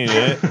 but that ain't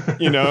it,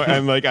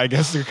 and I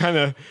guess they're kind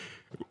of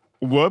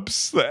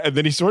whoops. And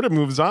then he sort of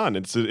moves on.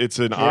 It's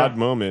an odd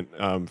moment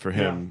for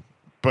him. Yeah.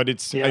 But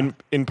it's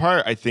in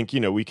part, I think,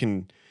 we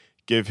can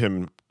give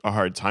him a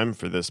hard time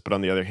for this. But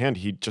on the other hand,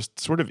 he just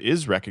sort of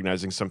is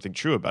recognizing something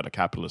true about a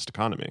capitalist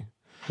economy.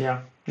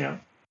 Yeah.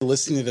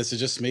 Listening to this, it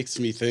just makes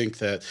me think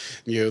that,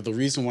 the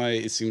reason why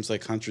it seems like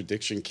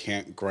contradiction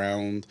can't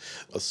ground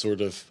a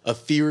sort of a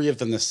theory of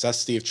the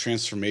necessity of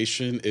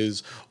transformation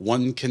is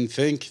one can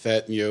think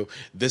that,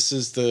 this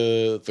is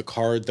the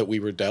card that we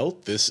were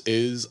dealt. This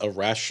is a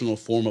rational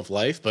form of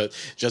life, but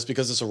just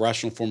because it's a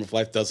rational form of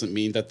life doesn't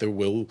mean that there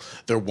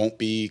won't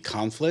be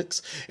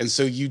conflicts. And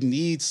so you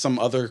need some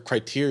other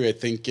criteria, I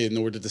think, in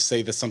order to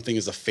say that something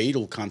is a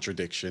fatal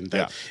contradiction,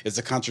 that it's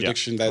a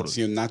contradiction that's,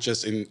 totally. Not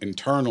just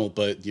internal,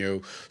 but,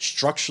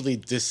 structurally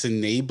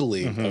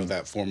disenabling of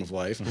that form of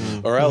life,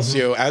 or else,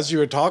 as you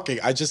were talking,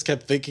 I just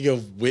kept thinking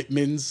of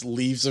Whitman's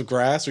Leaves of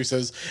Grass, where he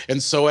says,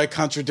 and so I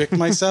contradict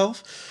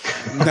myself.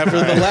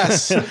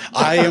 Nevertheless,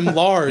 I am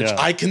large. Yeah.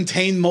 I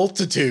contain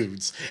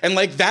multitudes. And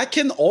like, that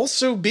can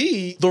also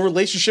be the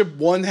relationship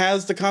one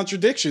has to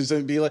contradictions,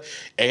 and be like,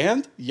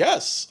 and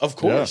yes, of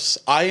course,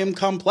 I am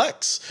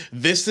complex.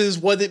 This is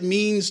what it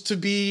means to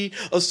be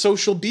a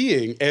social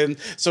being. And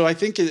so I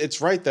think it's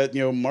right that,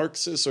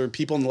 Marxists or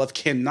people on the left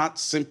cannot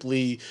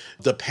simply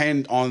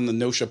depend on the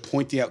notion of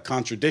pointing out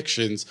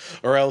contradictions,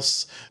 or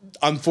else,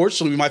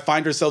 unfortunately, we might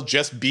find ourselves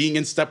just being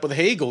in step with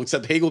Hegel,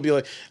 except Hegel will be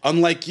like,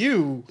 unlike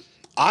you,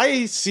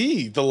 I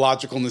see the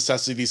logical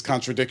necessity of these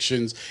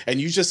contradictions, and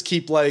you just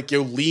keep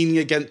leaning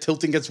against,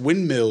 tilting against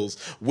windmills,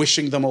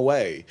 wishing them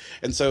away.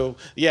 And so,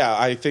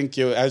 I think,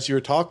 as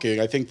you're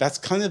talking, I think that's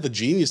kind of the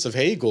genius of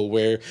Hegel,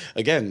 where,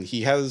 again,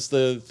 he has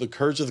the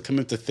courage of the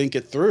commitment to think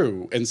it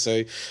through and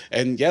say,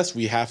 and yes,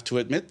 we have to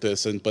admit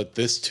this, but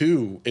this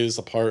too is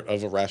a part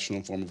of a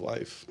rational form of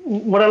life.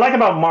 What I like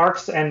about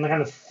Marx and the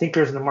kind of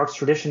thinkers in the Marx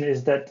tradition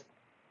is that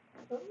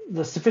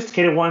the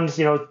sophisticated ones,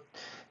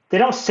 they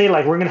don't say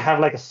we're going to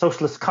have a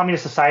socialist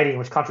communist society in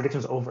which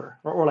contradictions over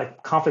or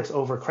conflicts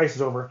over,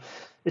 crisis over.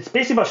 It's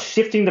basically about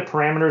shifting the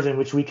parameters in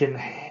which we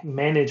can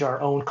manage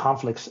our own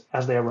conflicts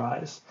as they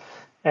arise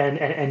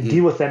and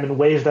deal with them in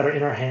ways that are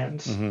in our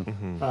hands.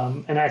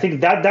 And I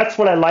think that's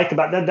what I like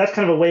about that. That's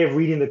kind of a way of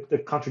reading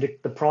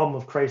the problem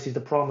of crises,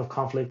 the problem of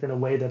conflict in a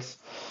way that's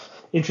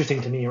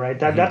interesting to me, right?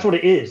 That's what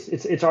it is.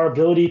 It's our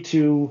ability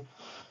to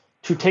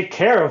take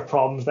care of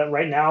problems that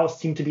right now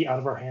seem to be out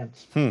of our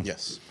hands.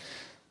 Yes.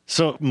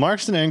 So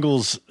Marx and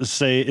Engels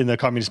say in the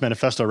Communist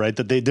Manifesto, right,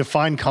 that they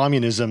define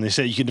communism. They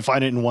say you can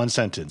define it in one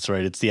sentence,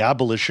 right? It's the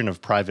abolition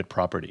of private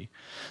property.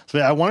 So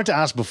I wanted to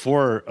ask get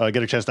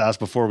a chance to ask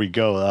before we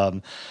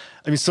go.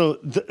 And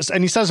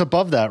he says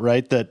above that,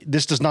 right, that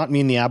this does not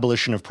mean the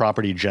abolition of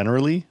property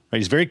generally. Right?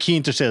 He's very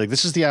keen to say,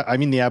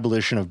 the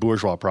abolition of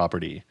bourgeois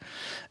property.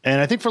 And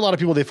I think for a lot of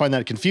people, they find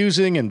that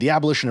confusing. And the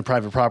abolition of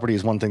private property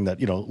is one thing that,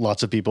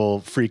 lots of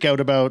people freak out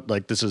about.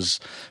 This is,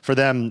 for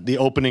them, the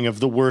opening of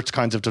the worst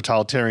kinds of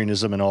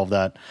totalitarianism and all of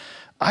that.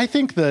 I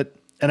think that,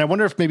 and I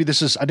wonder if maybe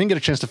this is, I didn't get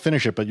a chance to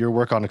finish it, but your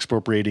work on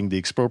expropriating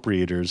the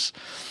expropriators.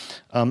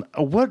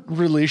 What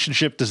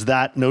relationship does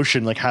that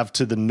notion have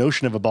to the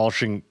notion of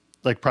abolishing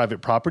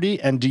private property?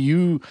 And do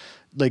you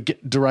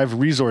derive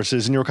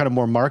resources in your kind of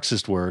more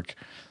Marxist work?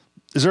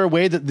 Is there a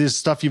way that this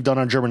stuff you've done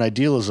on German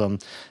idealism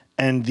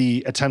and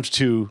the attempts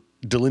to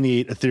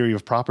delineate a theory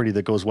of property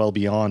that goes well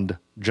beyond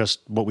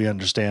just what we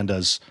understand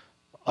as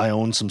I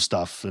own some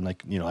stuff and I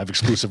have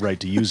exclusive right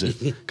to use it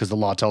because the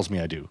law tells me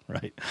I do,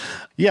 right?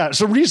 Yeah.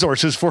 So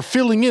resources for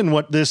filling in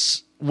what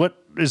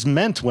is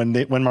meant when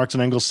Marx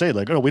and Engels say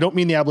we don't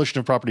mean the abolition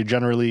of property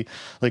generally.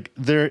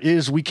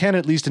 We can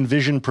at least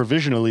envision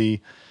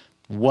provisionally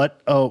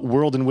what a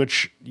world in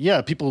which,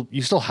 people,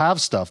 you still have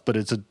stuff, but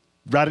it's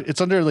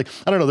under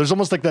I don't know, there's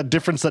almost that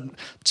difference, that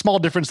small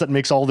difference that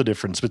makes all the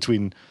difference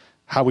between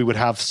how we would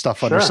have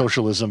stuff under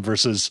socialism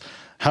versus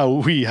how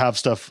we have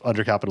stuff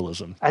under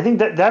capitalism. I think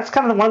that's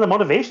kind of one of the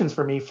motivations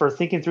for me for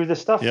thinking through this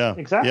stuff. Yeah.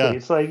 Exactly. Yeah.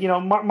 It's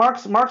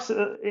Marx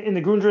in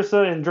the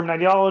Grundrisse, in German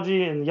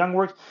ideology, in Young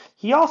works,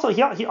 he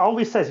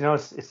always says,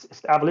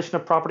 it's the abolition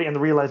of property and the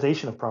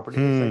realization of property.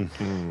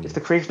 It's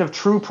the creation of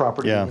true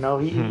property. Yeah.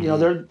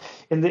 They're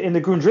in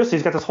the Grundrisse,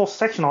 he's got this whole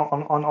section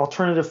on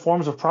alternative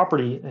forms of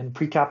property in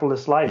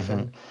pre-capitalist life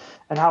and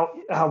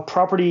how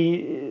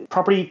property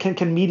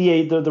can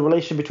mediate the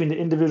relation between the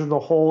individual and the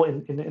whole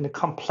in a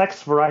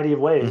complex variety of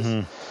ways.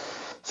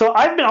 So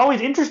I've been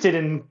always interested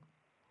in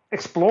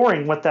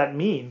exploring what that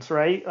means,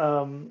 right?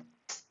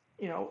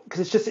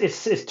 Because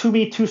it's to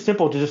me too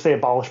simple to just say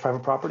abolish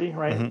private property,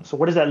 right? So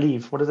what does that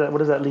leave? What does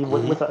that leave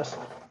with us?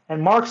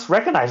 And Marx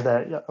recognized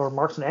that, or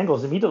Marx and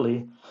Engels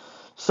immediately.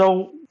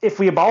 So if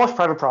we abolish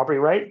private property,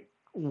 right,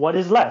 what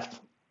is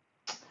left?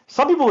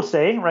 Some people would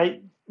say,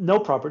 right, no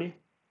property.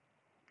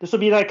 This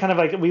would be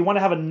we want to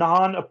have a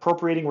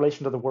non-appropriating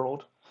relation to the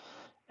world.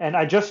 And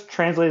I just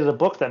translated a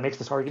book that makes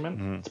this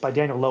argument. It's by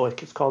Daniel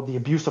Lowick. It's called The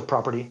Abuse of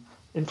Property,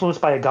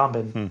 influenced by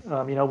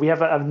Agamben. We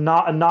have a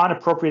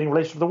non-appropriating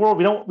relation to the world.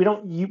 We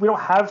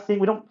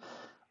don't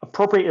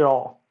appropriate it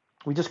all.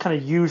 We just kind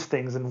of use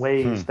things in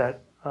ways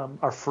that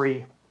are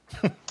free.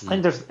 I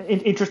think there's an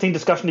interesting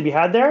discussion to be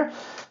had there,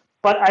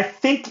 but I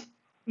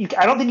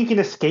don't think you can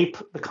escape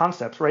the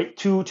concepts, right?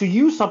 To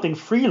use something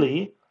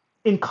freely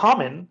in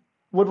common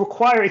would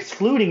require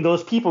excluding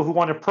those people who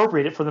want to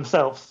appropriate it for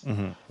themselves.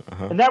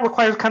 And that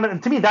requires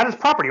and to me, that is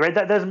property, right?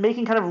 That is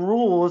making kind of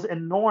rules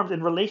and norms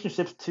and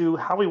relationships to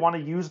how we want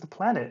to use the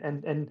planet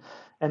and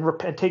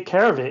take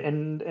care of it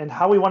and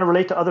how we want to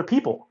relate to other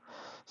people.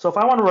 So if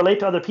I want to relate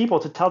to other people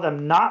to tell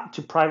them not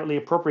to privately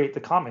appropriate the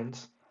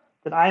commons,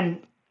 then I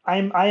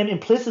am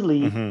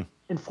implicitly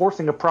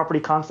enforcing a property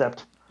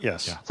concept.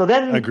 Yes. Yeah. So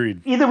then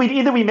agreed. Either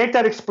we make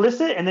that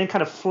explicit and then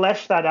kind of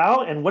flesh that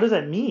out. And what does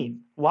that mean?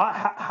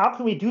 How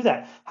can we do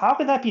that? How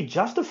can that be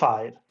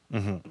justified?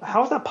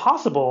 How is that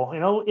possible?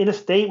 In a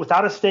state,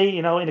 without a state,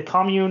 in a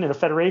commune, in a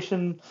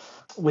federation,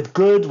 with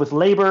goods, with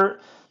labor.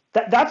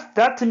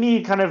 That to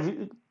me kind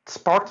of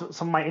sparked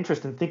some of my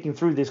interest in thinking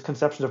through these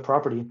conceptions of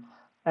property.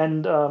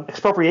 And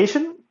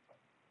expropriation,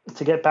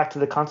 to get back to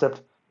the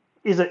concept,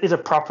 is a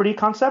property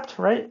concept,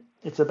 right?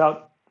 It's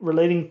about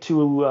relating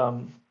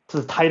to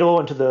the title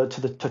and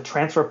to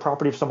transfer of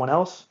property of someone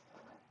else.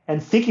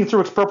 And thinking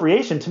through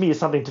expropriation to me is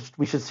something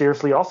we should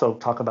seriously also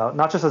talk about,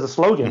 not just as a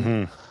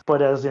slogan,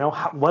 but as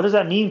what does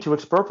that mean to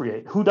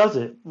expropriate? Who does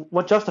it?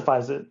 What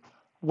justifies it?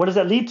 What does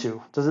that lead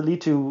to? Does it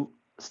lead to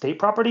state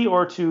property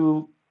or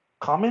to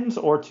commons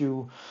or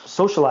to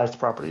socialized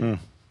property?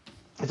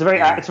 It's a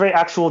very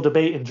actual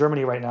debate in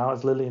Germany right now,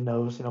 as Lillian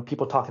knows.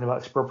 People talking about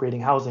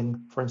expropriating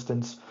housing, for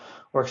instance,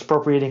 or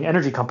expropriating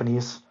energy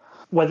companies,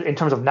 whether in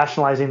terms of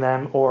nationalizing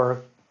them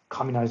or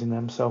communizing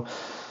them. So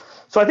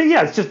I think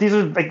it's just these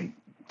are like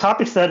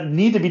topics that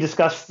need to be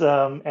discussed,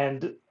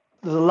 and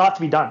there's a lot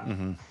to be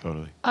done.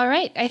 Totally. All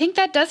right. I think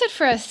that does it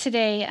for us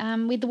today.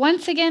 We'd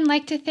once again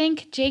like to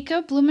thank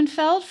Jacob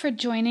Blumenfeld for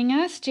joining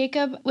us.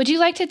 Jacob, would you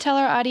like to tell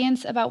our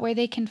audience about where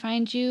they can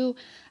find you,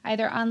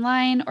 either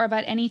online or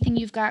about anything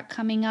you've got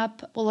coming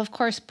up? We'll, of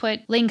course,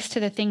 put links to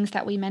the things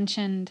that we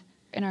mentioned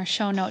in our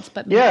show notes.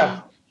 But maybe,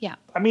 yeah.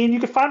 I mean, you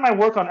can find my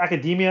work on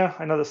academia.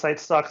 I know the site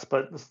sucks,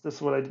 but this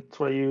is what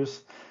I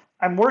use.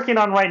 I'm working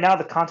on right now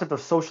the concept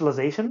of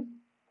socialization.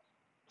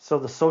 So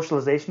the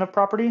socialization of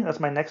property, that's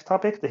my next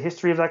topic. The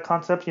history of that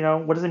concept,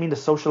 what does it mean to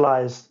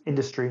socialize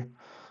industry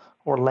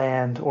or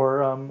land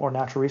or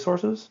natural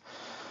resources?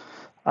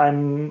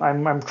 I'm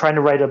trying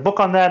to write a book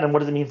on that, and what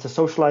does it mean to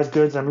socialize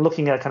goods? I'm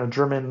looking at kind of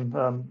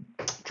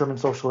German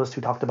socialists who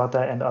talked about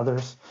that and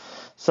others.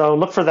 So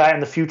look for that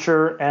in the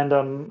future, and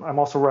I'm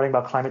also writing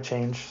about climate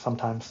change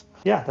sometimes.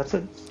 Yeah, that's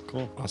it.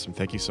 Cool. Awesome.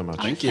 Thank you so much.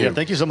 Thank you. Yeah,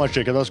 thank you so much,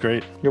 Jacob. That was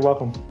great. You're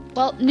welcome.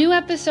 Well, new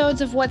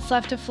episodes of What's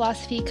Left of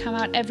Philosophy come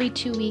out every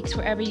 2 weeks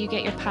wherever you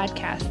get your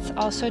podcasts.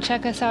 Also,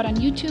 check us out on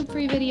YouTube for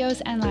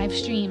videos and live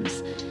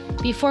streams.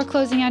 Before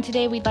closing out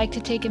today, we'd like to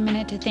take a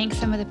minute to thank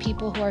some of the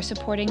people who are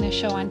supporting the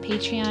show on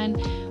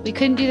Patreon. We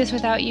couldn't do this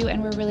without you,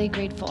 and we're really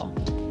grateful.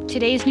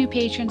 Today's new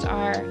patrons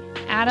are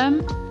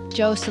Adam,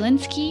 Joe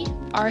Solinsky,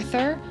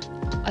 Arthur,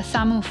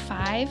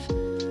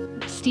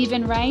 Asamu5,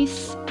 Stephen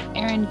Rice,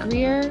 Aaron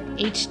Greer,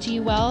 H.G.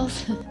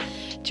 Wells,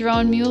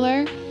 Jerome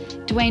Mueller,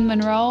 Dwayne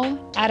Monroe,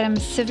 Adam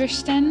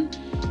Siverston,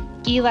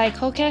 Eli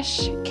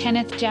Kokesh,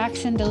 Kenneth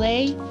Jackson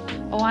DeLay,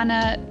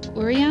 Oana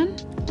Urian,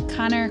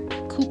 Connor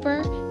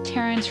Cooper,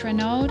 Terrence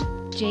Renaud,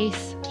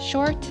 Jace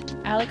Short,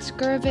 Alex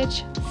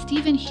Gurovich,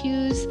 Stephen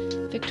Hughes,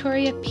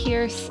 Victoria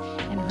Pierce,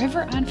 and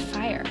River on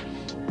Fire.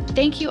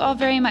 Thank you all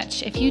very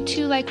much. If you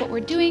too like what we're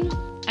doing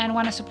and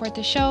want to support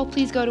the show,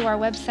 please go to our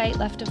website,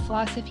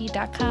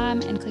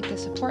 leftofphilosophy.com, and click the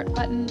support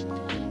button.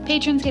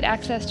 Patrons get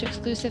access to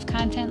exclusive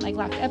content like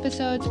locked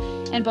episodes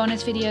and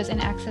bonus videos and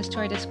access to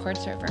our Discord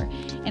server.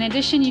 In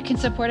addition, you can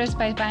support us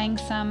by buying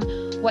some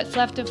What's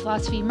Left of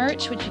Philosophy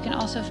merch, which you can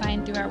also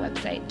find through our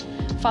website.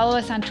 Follow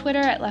us on Twitter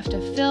at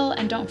LeftOfPhil,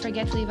 and don't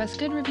forget to leave us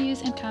good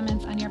reviews and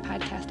comments on your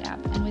podcast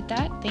app. And with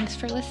that, thanks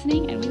for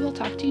listening, and we will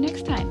talk to you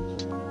next time.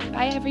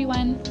 Bye,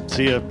 everyone.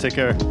 See ya. Take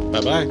care.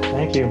 Bye-bye.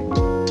 Thank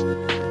you.